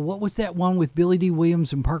what was that one with Billy D.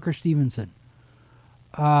 Williams and Parker Stevenson?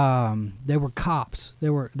 They were cops. They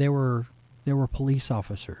were police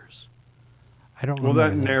officers. I don't remember. Well,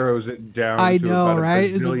 that narrows it down to about a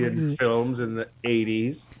bazillion films in the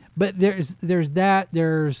 80s. But there's that.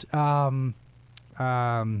 There's Running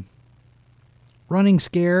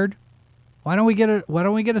Scared. Why don't we get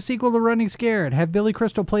a sequel to Running Scared? Have Billy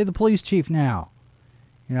Crystal play the police chief now.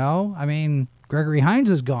 I mean, Gregory Hines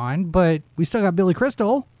is gone, but we still got Billy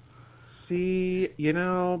Crystal. See,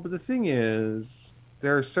 but the thing is,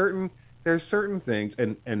 there are certain things,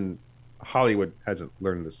 and Hollywood hasn't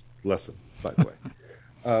learned this lesson, by the way.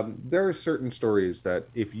 There are certain stories that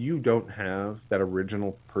if you don't have that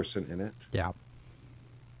original person in it,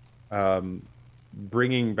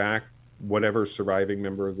 bringing back whatever surviving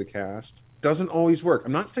member of the cast doesn't always work.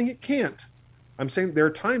 I'm not saying it can't. I'm saying there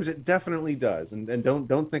are times it definitely does, and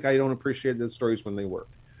don't think I don't appreciate those stories when they work,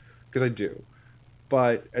 because I do.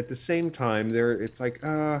 But at the same time, it's like,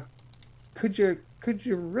 could you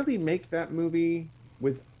really make that movie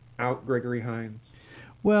without Gregory Hines?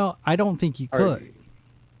 Well, I don't think you could.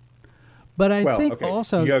 But I think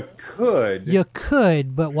also you could. You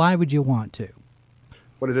could, but why would you want to?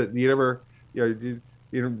 What is it?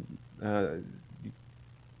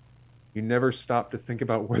 You never stop to think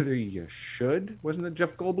about whether you should. Wasn't it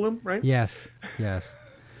Jeff Goldblum, right? Yes.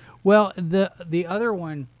 Well, the other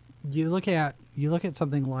one, you look at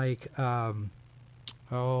something like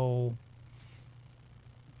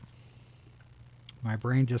my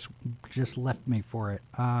brain just left me for it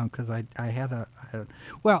because I had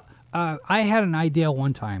an idea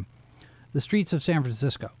one time. The Streets of San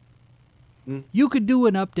Francisco. You could do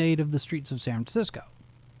an update of the Streets of San Francisco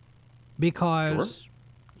because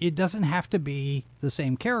it doesn't have to be the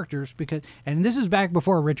same characters, and this is back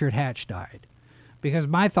before Richard Hatch died, because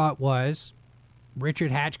my thought was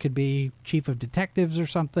Richard Hatch could be chief of detectives or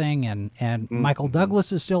something, and Michael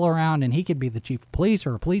Douglas is still around, and he could be the chief of police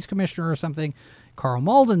or a police commissioner or something. Carl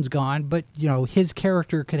Malden's gone, but, you know, his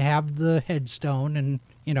character could have the headstone, and,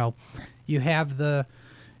 you know, you have the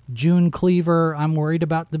June Cleaver, I'm worried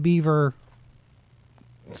about the beaver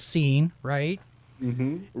scene, right?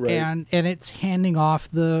 Right. And it's handing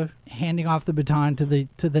off the baton to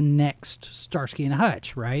the next Starsky and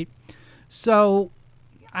Hutch, right? So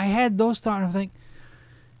I had those thoughts. I think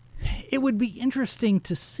it would be interesting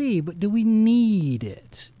to see, but do we need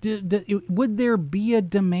it? Would there be a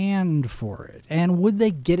demand for it? And would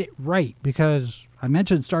they get it right? Because I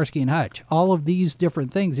mentioned Starsky and Hutch, all of these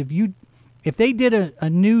different things. If they did a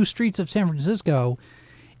new Streets of San Francisco,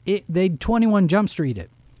 they'd 21 Jump Street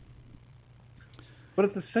it. But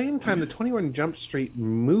at the same time, the 21 Jump Street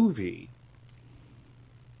movie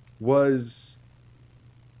was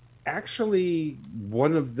actually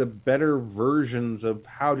one of the better versions of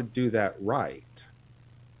how to do that right,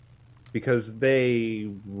 because they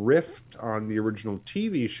riffed on the original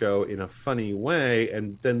TV show in a funny way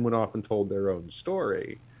and then went off and told their own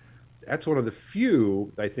story. That's one of the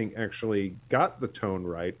few, I think, actually got the tone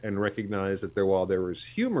right and recognized that while there was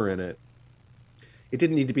humor in it, it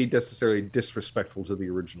didn't need to be necessarily disrespectful to the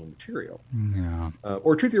original material. Yeah.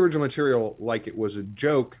 Or treat the original material like it was a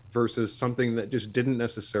joke versus something that just didn't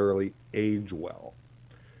necessarily age well.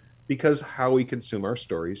 Because how we consume our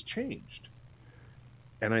stories changed.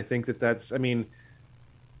 And I think that's, I mean,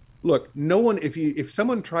 look, no one, if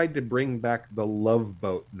someone tried to bring back the Love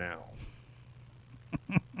Boat now.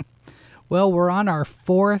 Well, we're on our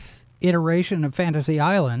 4th iteration of Fantasy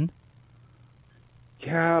Island.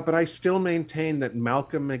 Yeah, but I still maintain that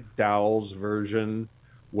Malcolm McDowell's version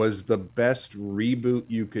was the best reboot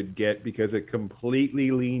you could get because it completely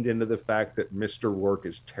leaned into the fact that Mr. Rourke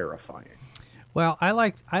is terrifying. Well,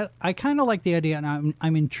 I kind of like the idea, and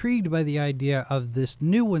I'm intrigued by the idea of this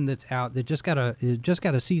new one that's out that just got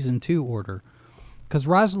a season 2 order, because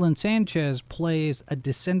Rosalind Sanchez plays a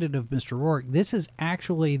descendant of Mr. Rourke. This is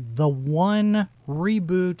actually the one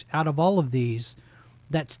reboot out of all of these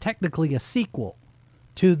that's technically a sequel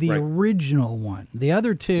to the original one. The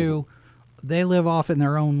other two, they live off in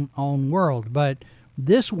their own world, but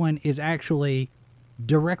this one is actually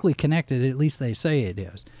directly connected. At least they say it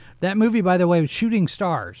is. That movie, by the way, was Shooting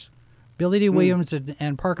Stars. Billy D. Williams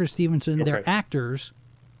and Parker Stevenson, they're actors.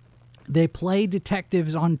 They play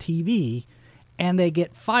detectives on TV, and they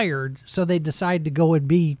get fired, so they decide to go and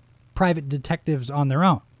be private detectives on their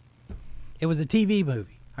own. It was a TV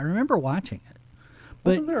movie. I remember watching it. But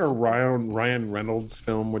wasn't there a Ryan Reynolds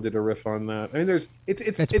film where did a riff on that? I mean,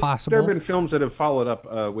 it's possible. There have been films that have followed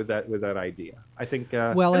up with that idea. I think.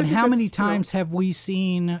 Well, and how many times have we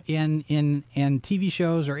seen in TV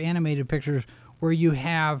shows or animated pictures where you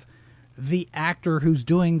have the actor who's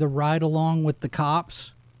doing the ride along with the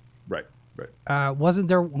cops? Right. Wasn't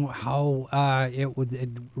there Will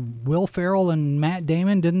Ferrell and Matt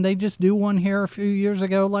Damon? Didn't they just do one here a few years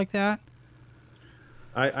ago like that?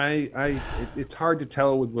 It's hard to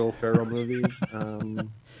tell with Will Ferrell movies.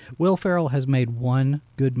 Will Ferrell has made one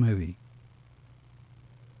good movie.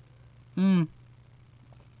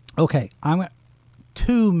 Okay, I'm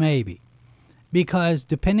 2 maybe, because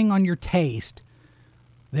depending on your taste,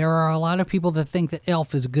 there are a lot of people that think that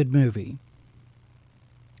Elf is a good movie.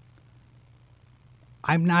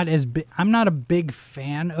 I'm not a big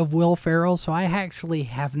fan of Will Ferrell, so I actually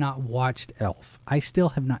have not watched Elf. I still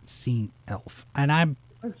have not seen Elf, and I'm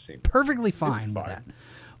perfectly fine with that.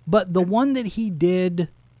 But the one that he did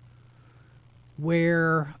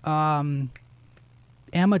where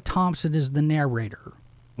Emma Thompson is the narrator,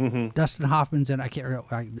 Dustin Hoffman's in, I can't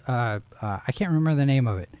remember the name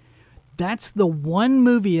of it. That's the one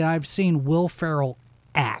movie I've seen Will Ferrell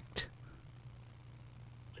act.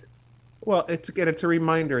 Well, it's a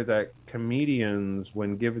reminder that comedians,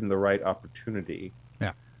 when given the right opportunity,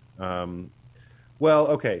 well,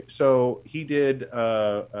 okay, so he did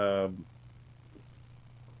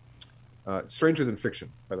Stranger Than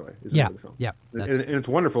Fiction, by the way. Is the film. Yeah, and it's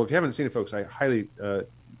wonderful. If you haven't seen it, folks, I highly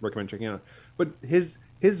recommend checking it out. But his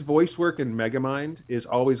voice work in Megamind is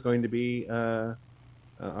always going to be. I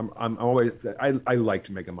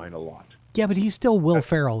liked Megamind a lot. Yeah, but he's still Will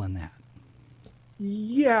Ferrell in that.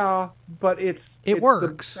 Yeah, but it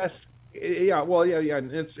works. The best, yeah, well, yeah.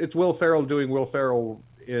 And it's Will Ferrell doing Will Ferrell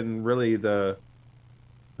in really the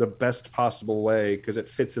best possible way because it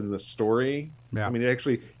fits in the story. Yeah. I mean,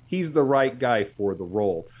 he's the right guy for the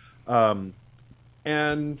role.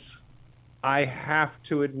 And I have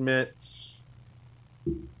to admit,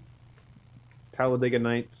 Talladega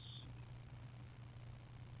Nights,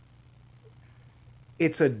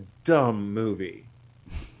 it's a dumb movie,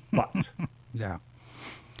 but Yeah.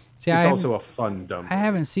 See, it's also a fun dumb movie. I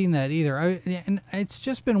haven't seen that either. And it's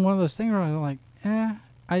just been one of those things where I'm like,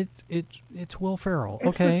 it's Will Ferrell. It's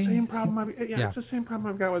Okay. the same problem. It's the same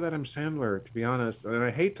problem I've got with Adam Sandler, to be honest. And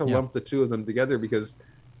I hate to Yeah. lump the two of them together because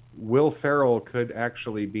Will Ferrell could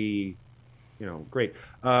actually be, great.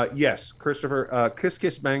 Yes, Christopher, Kiss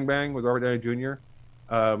Kiss Bang Bang with Robert Downey Jr.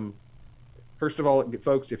 First of all,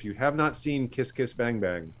 folks, if you have not seen Kiss Kiss Bang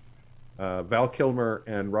Bang, Val Kilmer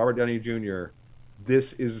and Robert Downey Jr.,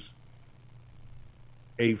 this is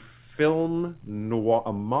a film noir,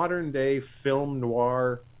 a modern day film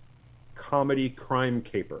noir comedy crime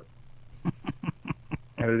caper.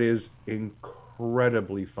 And it is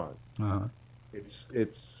incredibly fun. Uh-huh.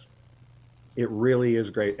 It really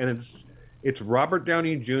is great. And it's Robert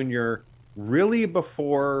Downey Jr. really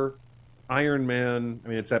before Iron Man. I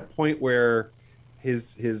mean, it's that point where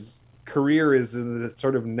his career is in this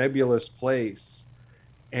sort of nebulous place,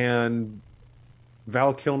 and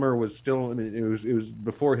Val Kilmer was still, I mean, it was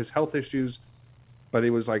before his health issues, but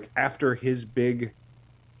it was like after his big,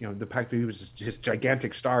 the fact that he was his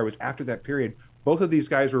gigantic star was after that period. Both of these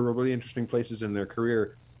guys were really interesting places in their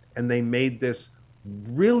career, and they made this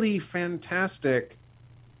really fantastic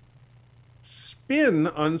spin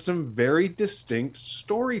on some very distinct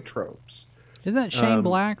story tropes. Isn't that Shane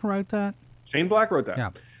Black wrote that? Shane Black wrote that.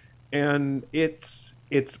 Yeah. And it's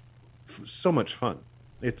so much fun.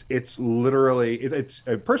 It's literally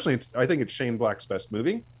personally I think it's Shane Black's best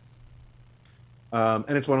movie,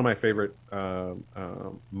 and it's one of my favorite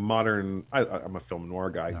modern. I'm a film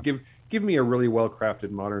noir guy. Yeah. Give me a really well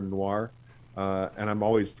crafted modern noir, and I'm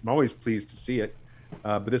always pleased to see it.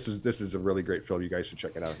 But this is a really great film. You guys should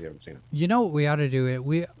check it out if you haven't seen it. You know what we ought to do?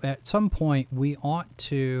 We at some point we ought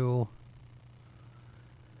to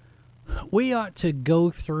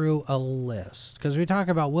go through a list, because we talk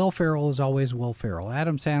about Will Ferrell is always Will Ferrell,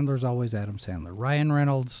 Adam Sandler is always Adam Sandler, Ryan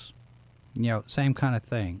Reynolds, same kind of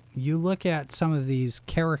thing. You look at some of these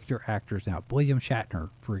character actors now, William Shatner,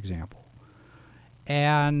 for example,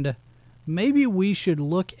 and maybe we should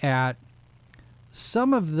look at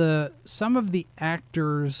some of the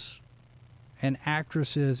actors and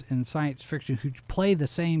actresses in science fiction who play the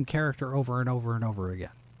same character over and over and over again.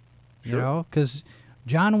 Sure. Because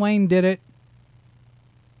John Wayne did it.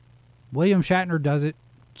 William Shatner does it,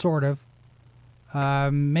 sort of.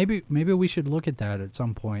 Maybe we should look at that at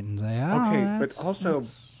some point and say, okay, but also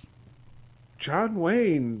John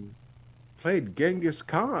Wayne played Genghis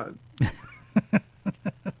Khan.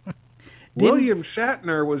 William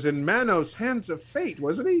Shatner was in Manos Hands of Fate,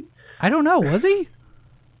 wasn't he? I don't know. Was he?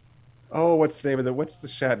 Oh, what's the name of what's the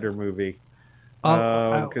Shatner movie?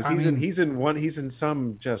 Because he's in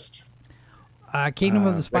some just Kingdom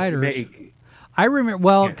of the Spiders. I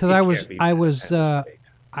remember because I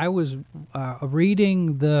was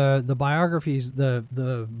reading the biographies,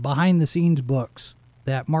 the behind the scenes books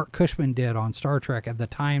that Mark Cushman did on Star Trek at the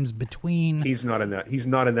times between. He's not in that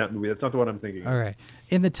movie. That's not the one I'm thinking of. All right.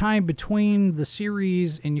 In the time between the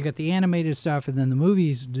series and you got the animated stuff and then the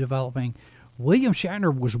movies developing, William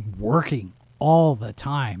Shatner was working all the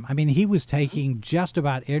time. I mean, he was taking just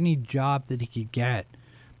about any job that he could get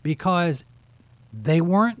because they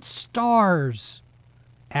weren't stars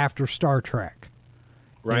after Star Trek.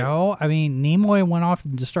 Right. I mean, Nimoy went off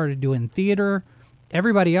and just started doing theater.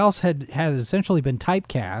 Everybody else had essentially been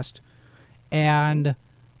typecast, and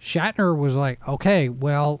Shatner was like, okay,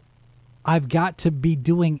 well, I've got to be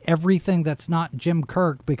doing everything that's not Jim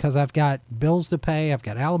Kirk because I've got bills to pay, I've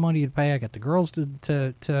got alimony to pay, I got the girls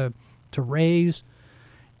to raise.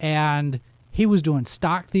 And he was doing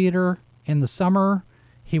stock theater in the summer.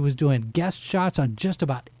 He was doing guest shots on just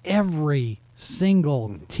about every single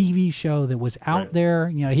TV show that was out there.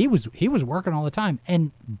 He was working all the time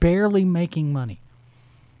and barely making money.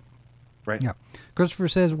 Right. Yeah. Christopher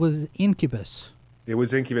says was Incubus. It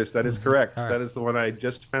was Incubus. That is correct. Right. That is the one. I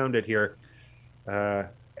just found it here.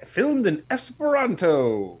 Filmed in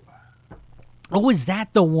Esperanto. Oh, is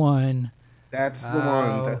that the one? That's the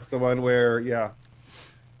one. That's the one where, yeah.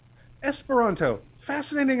 Esperanto.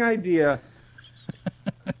 Fascinating idea.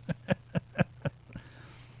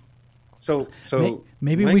 So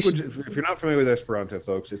maybe language, we should. If you're not familiar with Esperanto,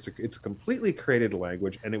 folks, it's a completely created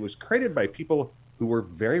language, and it was created by people who were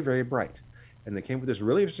very, very bright. And they came up with this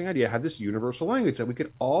really interesting idea, had this universal language that we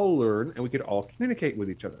could all learn and we could all communicate with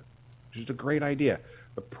each other, which is a great idea.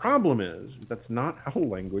 The problem is that's not how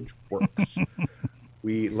language works.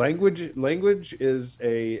 Language is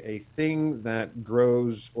a thing that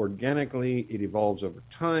grows organically. It evolves over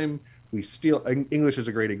time. We steal. English is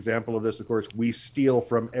a great example of this. Of course, we steal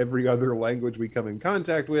from every other language we come in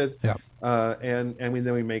contact with, Yeah. Then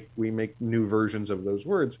we make new versions of those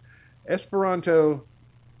words. Esperanto,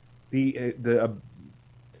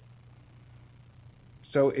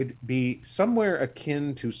 so it'd be somewhere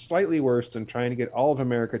akin to slightly worse than trying to get all of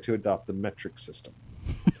America to adopt the metric system,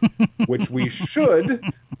 which we should,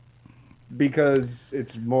 because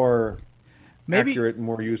it's more accurate and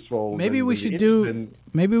more useful. Maybe we should do an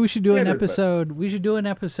episode. We should do an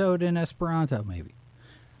episode in Esperanto, maybe.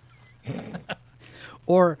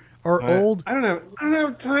 or old. I don't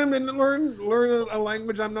have time to learn a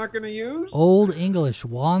language I'm not going to use. Old English,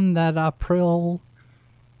 Juan that April.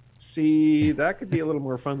 See, that could be a little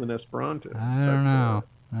more fun than Esperanto. I don't know.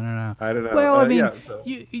 Well, I mean,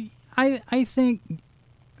 I think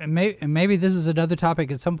maybe this is another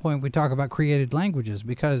topic. At some point, we talk about created languages,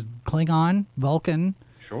 because Klingon, Vulcan,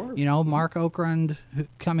 sure, Mark Okrand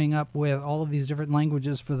coming up with all of these different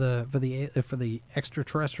languages for the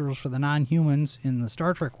extraterrestrials, for the non-humans in the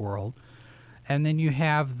Star Trek world, and then you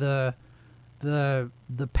have the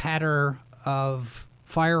patter of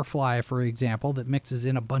Firefly, for example, that mixes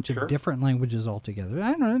in a bunch of different languages altogether.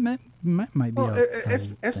 I don't know. It might be a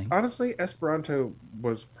thing. Honestly, Esperanto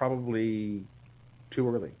was probably too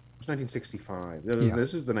early. It was 1965. Yeah.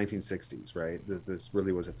 This is the 1960s, right? This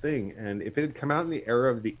really was a thing. And if it had come out in the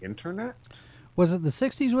era of the internet... Was it the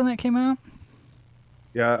 60s when that came out?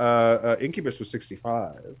 Yeah, Incubus was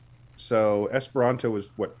 65. So Esperanto was,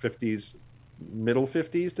 what, 50s, middle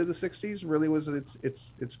 50s to the 60s, really was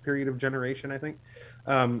its period of generation, I think.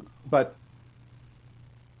 But,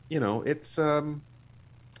 you know, it's...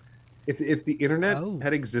 If the internet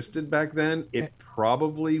had existed back then, it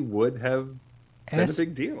probably would have been a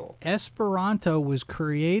big deal. Esperanto was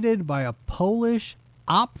created by a Polish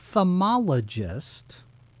ophthalmologist.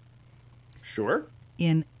 Sure.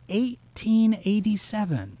 In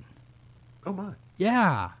 1887. Oh my.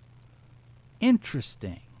 Yeah.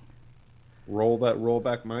 Interesting. Roll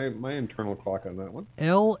back my internal clock on that one.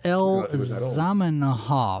 L.L.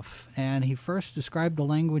 Zamenhof, and he first described the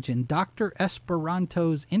language in Dr.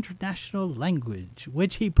 Esperanto's International Language,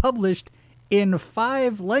 which he published in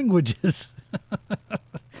 5 languages.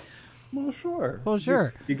 Well, sure.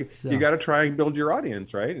 You got to try and build your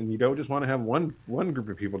audience, right? And you don't just want to have one group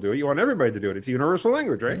of people do it. You want everybody to do it. It's a universal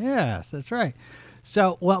language, right? Yes, that's right.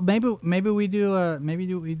 So, well, maybe we do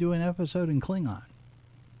an episode in Klingon.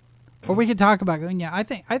 Or we could talk about, I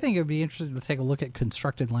think it would be interesting to take a look at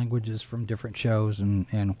constructed languages from different shows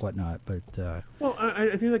and whatnot. But well,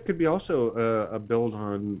 I think that could be also a build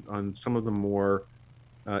on some of the more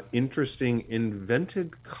interesting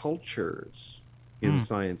invented cultures in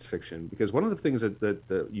science fiction, because one of the things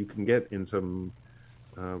that you can get in some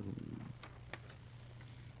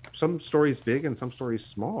stories big and some stories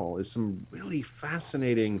small is some really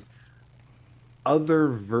fascinating other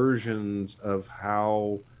versions of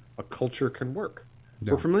how a culture can work.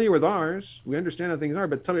 Yeah. We're familiar with ours. We understand how things are,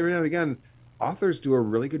 but every now and again, authors do a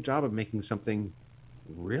really good job of making something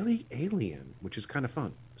really alien, which is kind of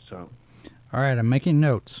fun. So, all right, I'm making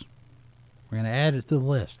notes. We're going to add it to the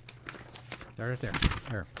list. Start it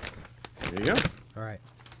there. There you go. All right.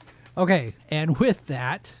 Okay, and with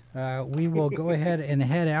that, we will go ahead and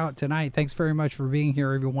head out tonight. Thanks very much for being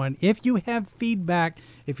here, everyone. If you have feedback,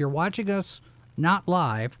 if you're watching us not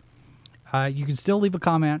live, you can still leave a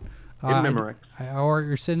comment. In Memorex.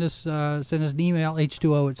 Or send us an email,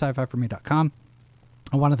 h2o@sci-fi4me.com.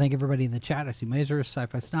 I want to thank everybody in the chat. I see Mazer,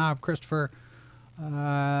 Sci-Fi Snob, Christopher.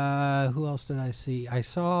 Who else did I see? I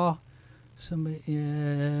saw somebody.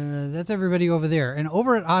 That's everybody over there. And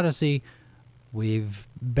over at Odyssey, we've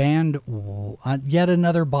banned yet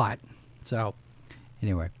another bot. So,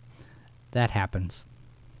 anyway, that happens.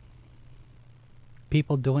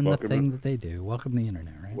 People doing the thing that they do. Welcome to the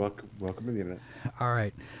internet, right? Welcome to the internet. All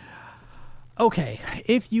right. Okay,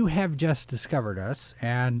 if you have just discovered us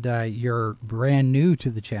and you're brand new to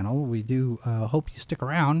the channel, we do hope you stick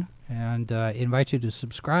around and invite you to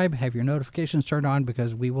subscribe, have your notifications turned on,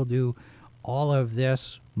 because we will do all of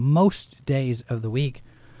this most days of the week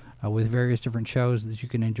with various different shows that you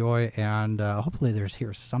can enjoy, and hopefully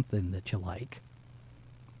here's something that you like.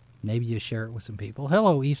 Maybe you share it with some people.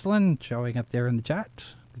 Hello, Eastland, showing up there in the chat.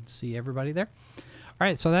 Good to see everybody there. All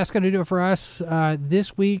right, so that's going to do it for us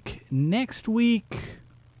this week. Next week,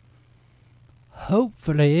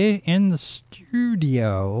 hopefully in the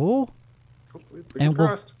studio. Hopefully, and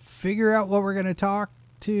we'll figure out what we're going to talk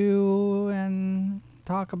to and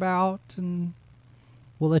talk about, and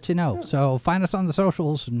we'll let you know. Yeah. So find us on the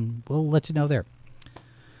socials, and we'll let you know there.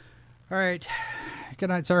 All right. Good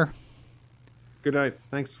night, sir. Good night.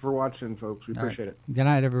 Thanks for watching, folks. We appreciate it. Good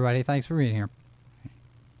night, everybody. Thanks for being here.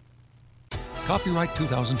 Copyright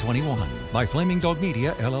 2021 by Flaming Dog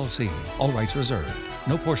Media, LLC. All rights reserved.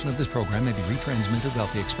 No portion of this program may be retransmitted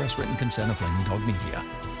without the express written consent of Flaming Dog Media.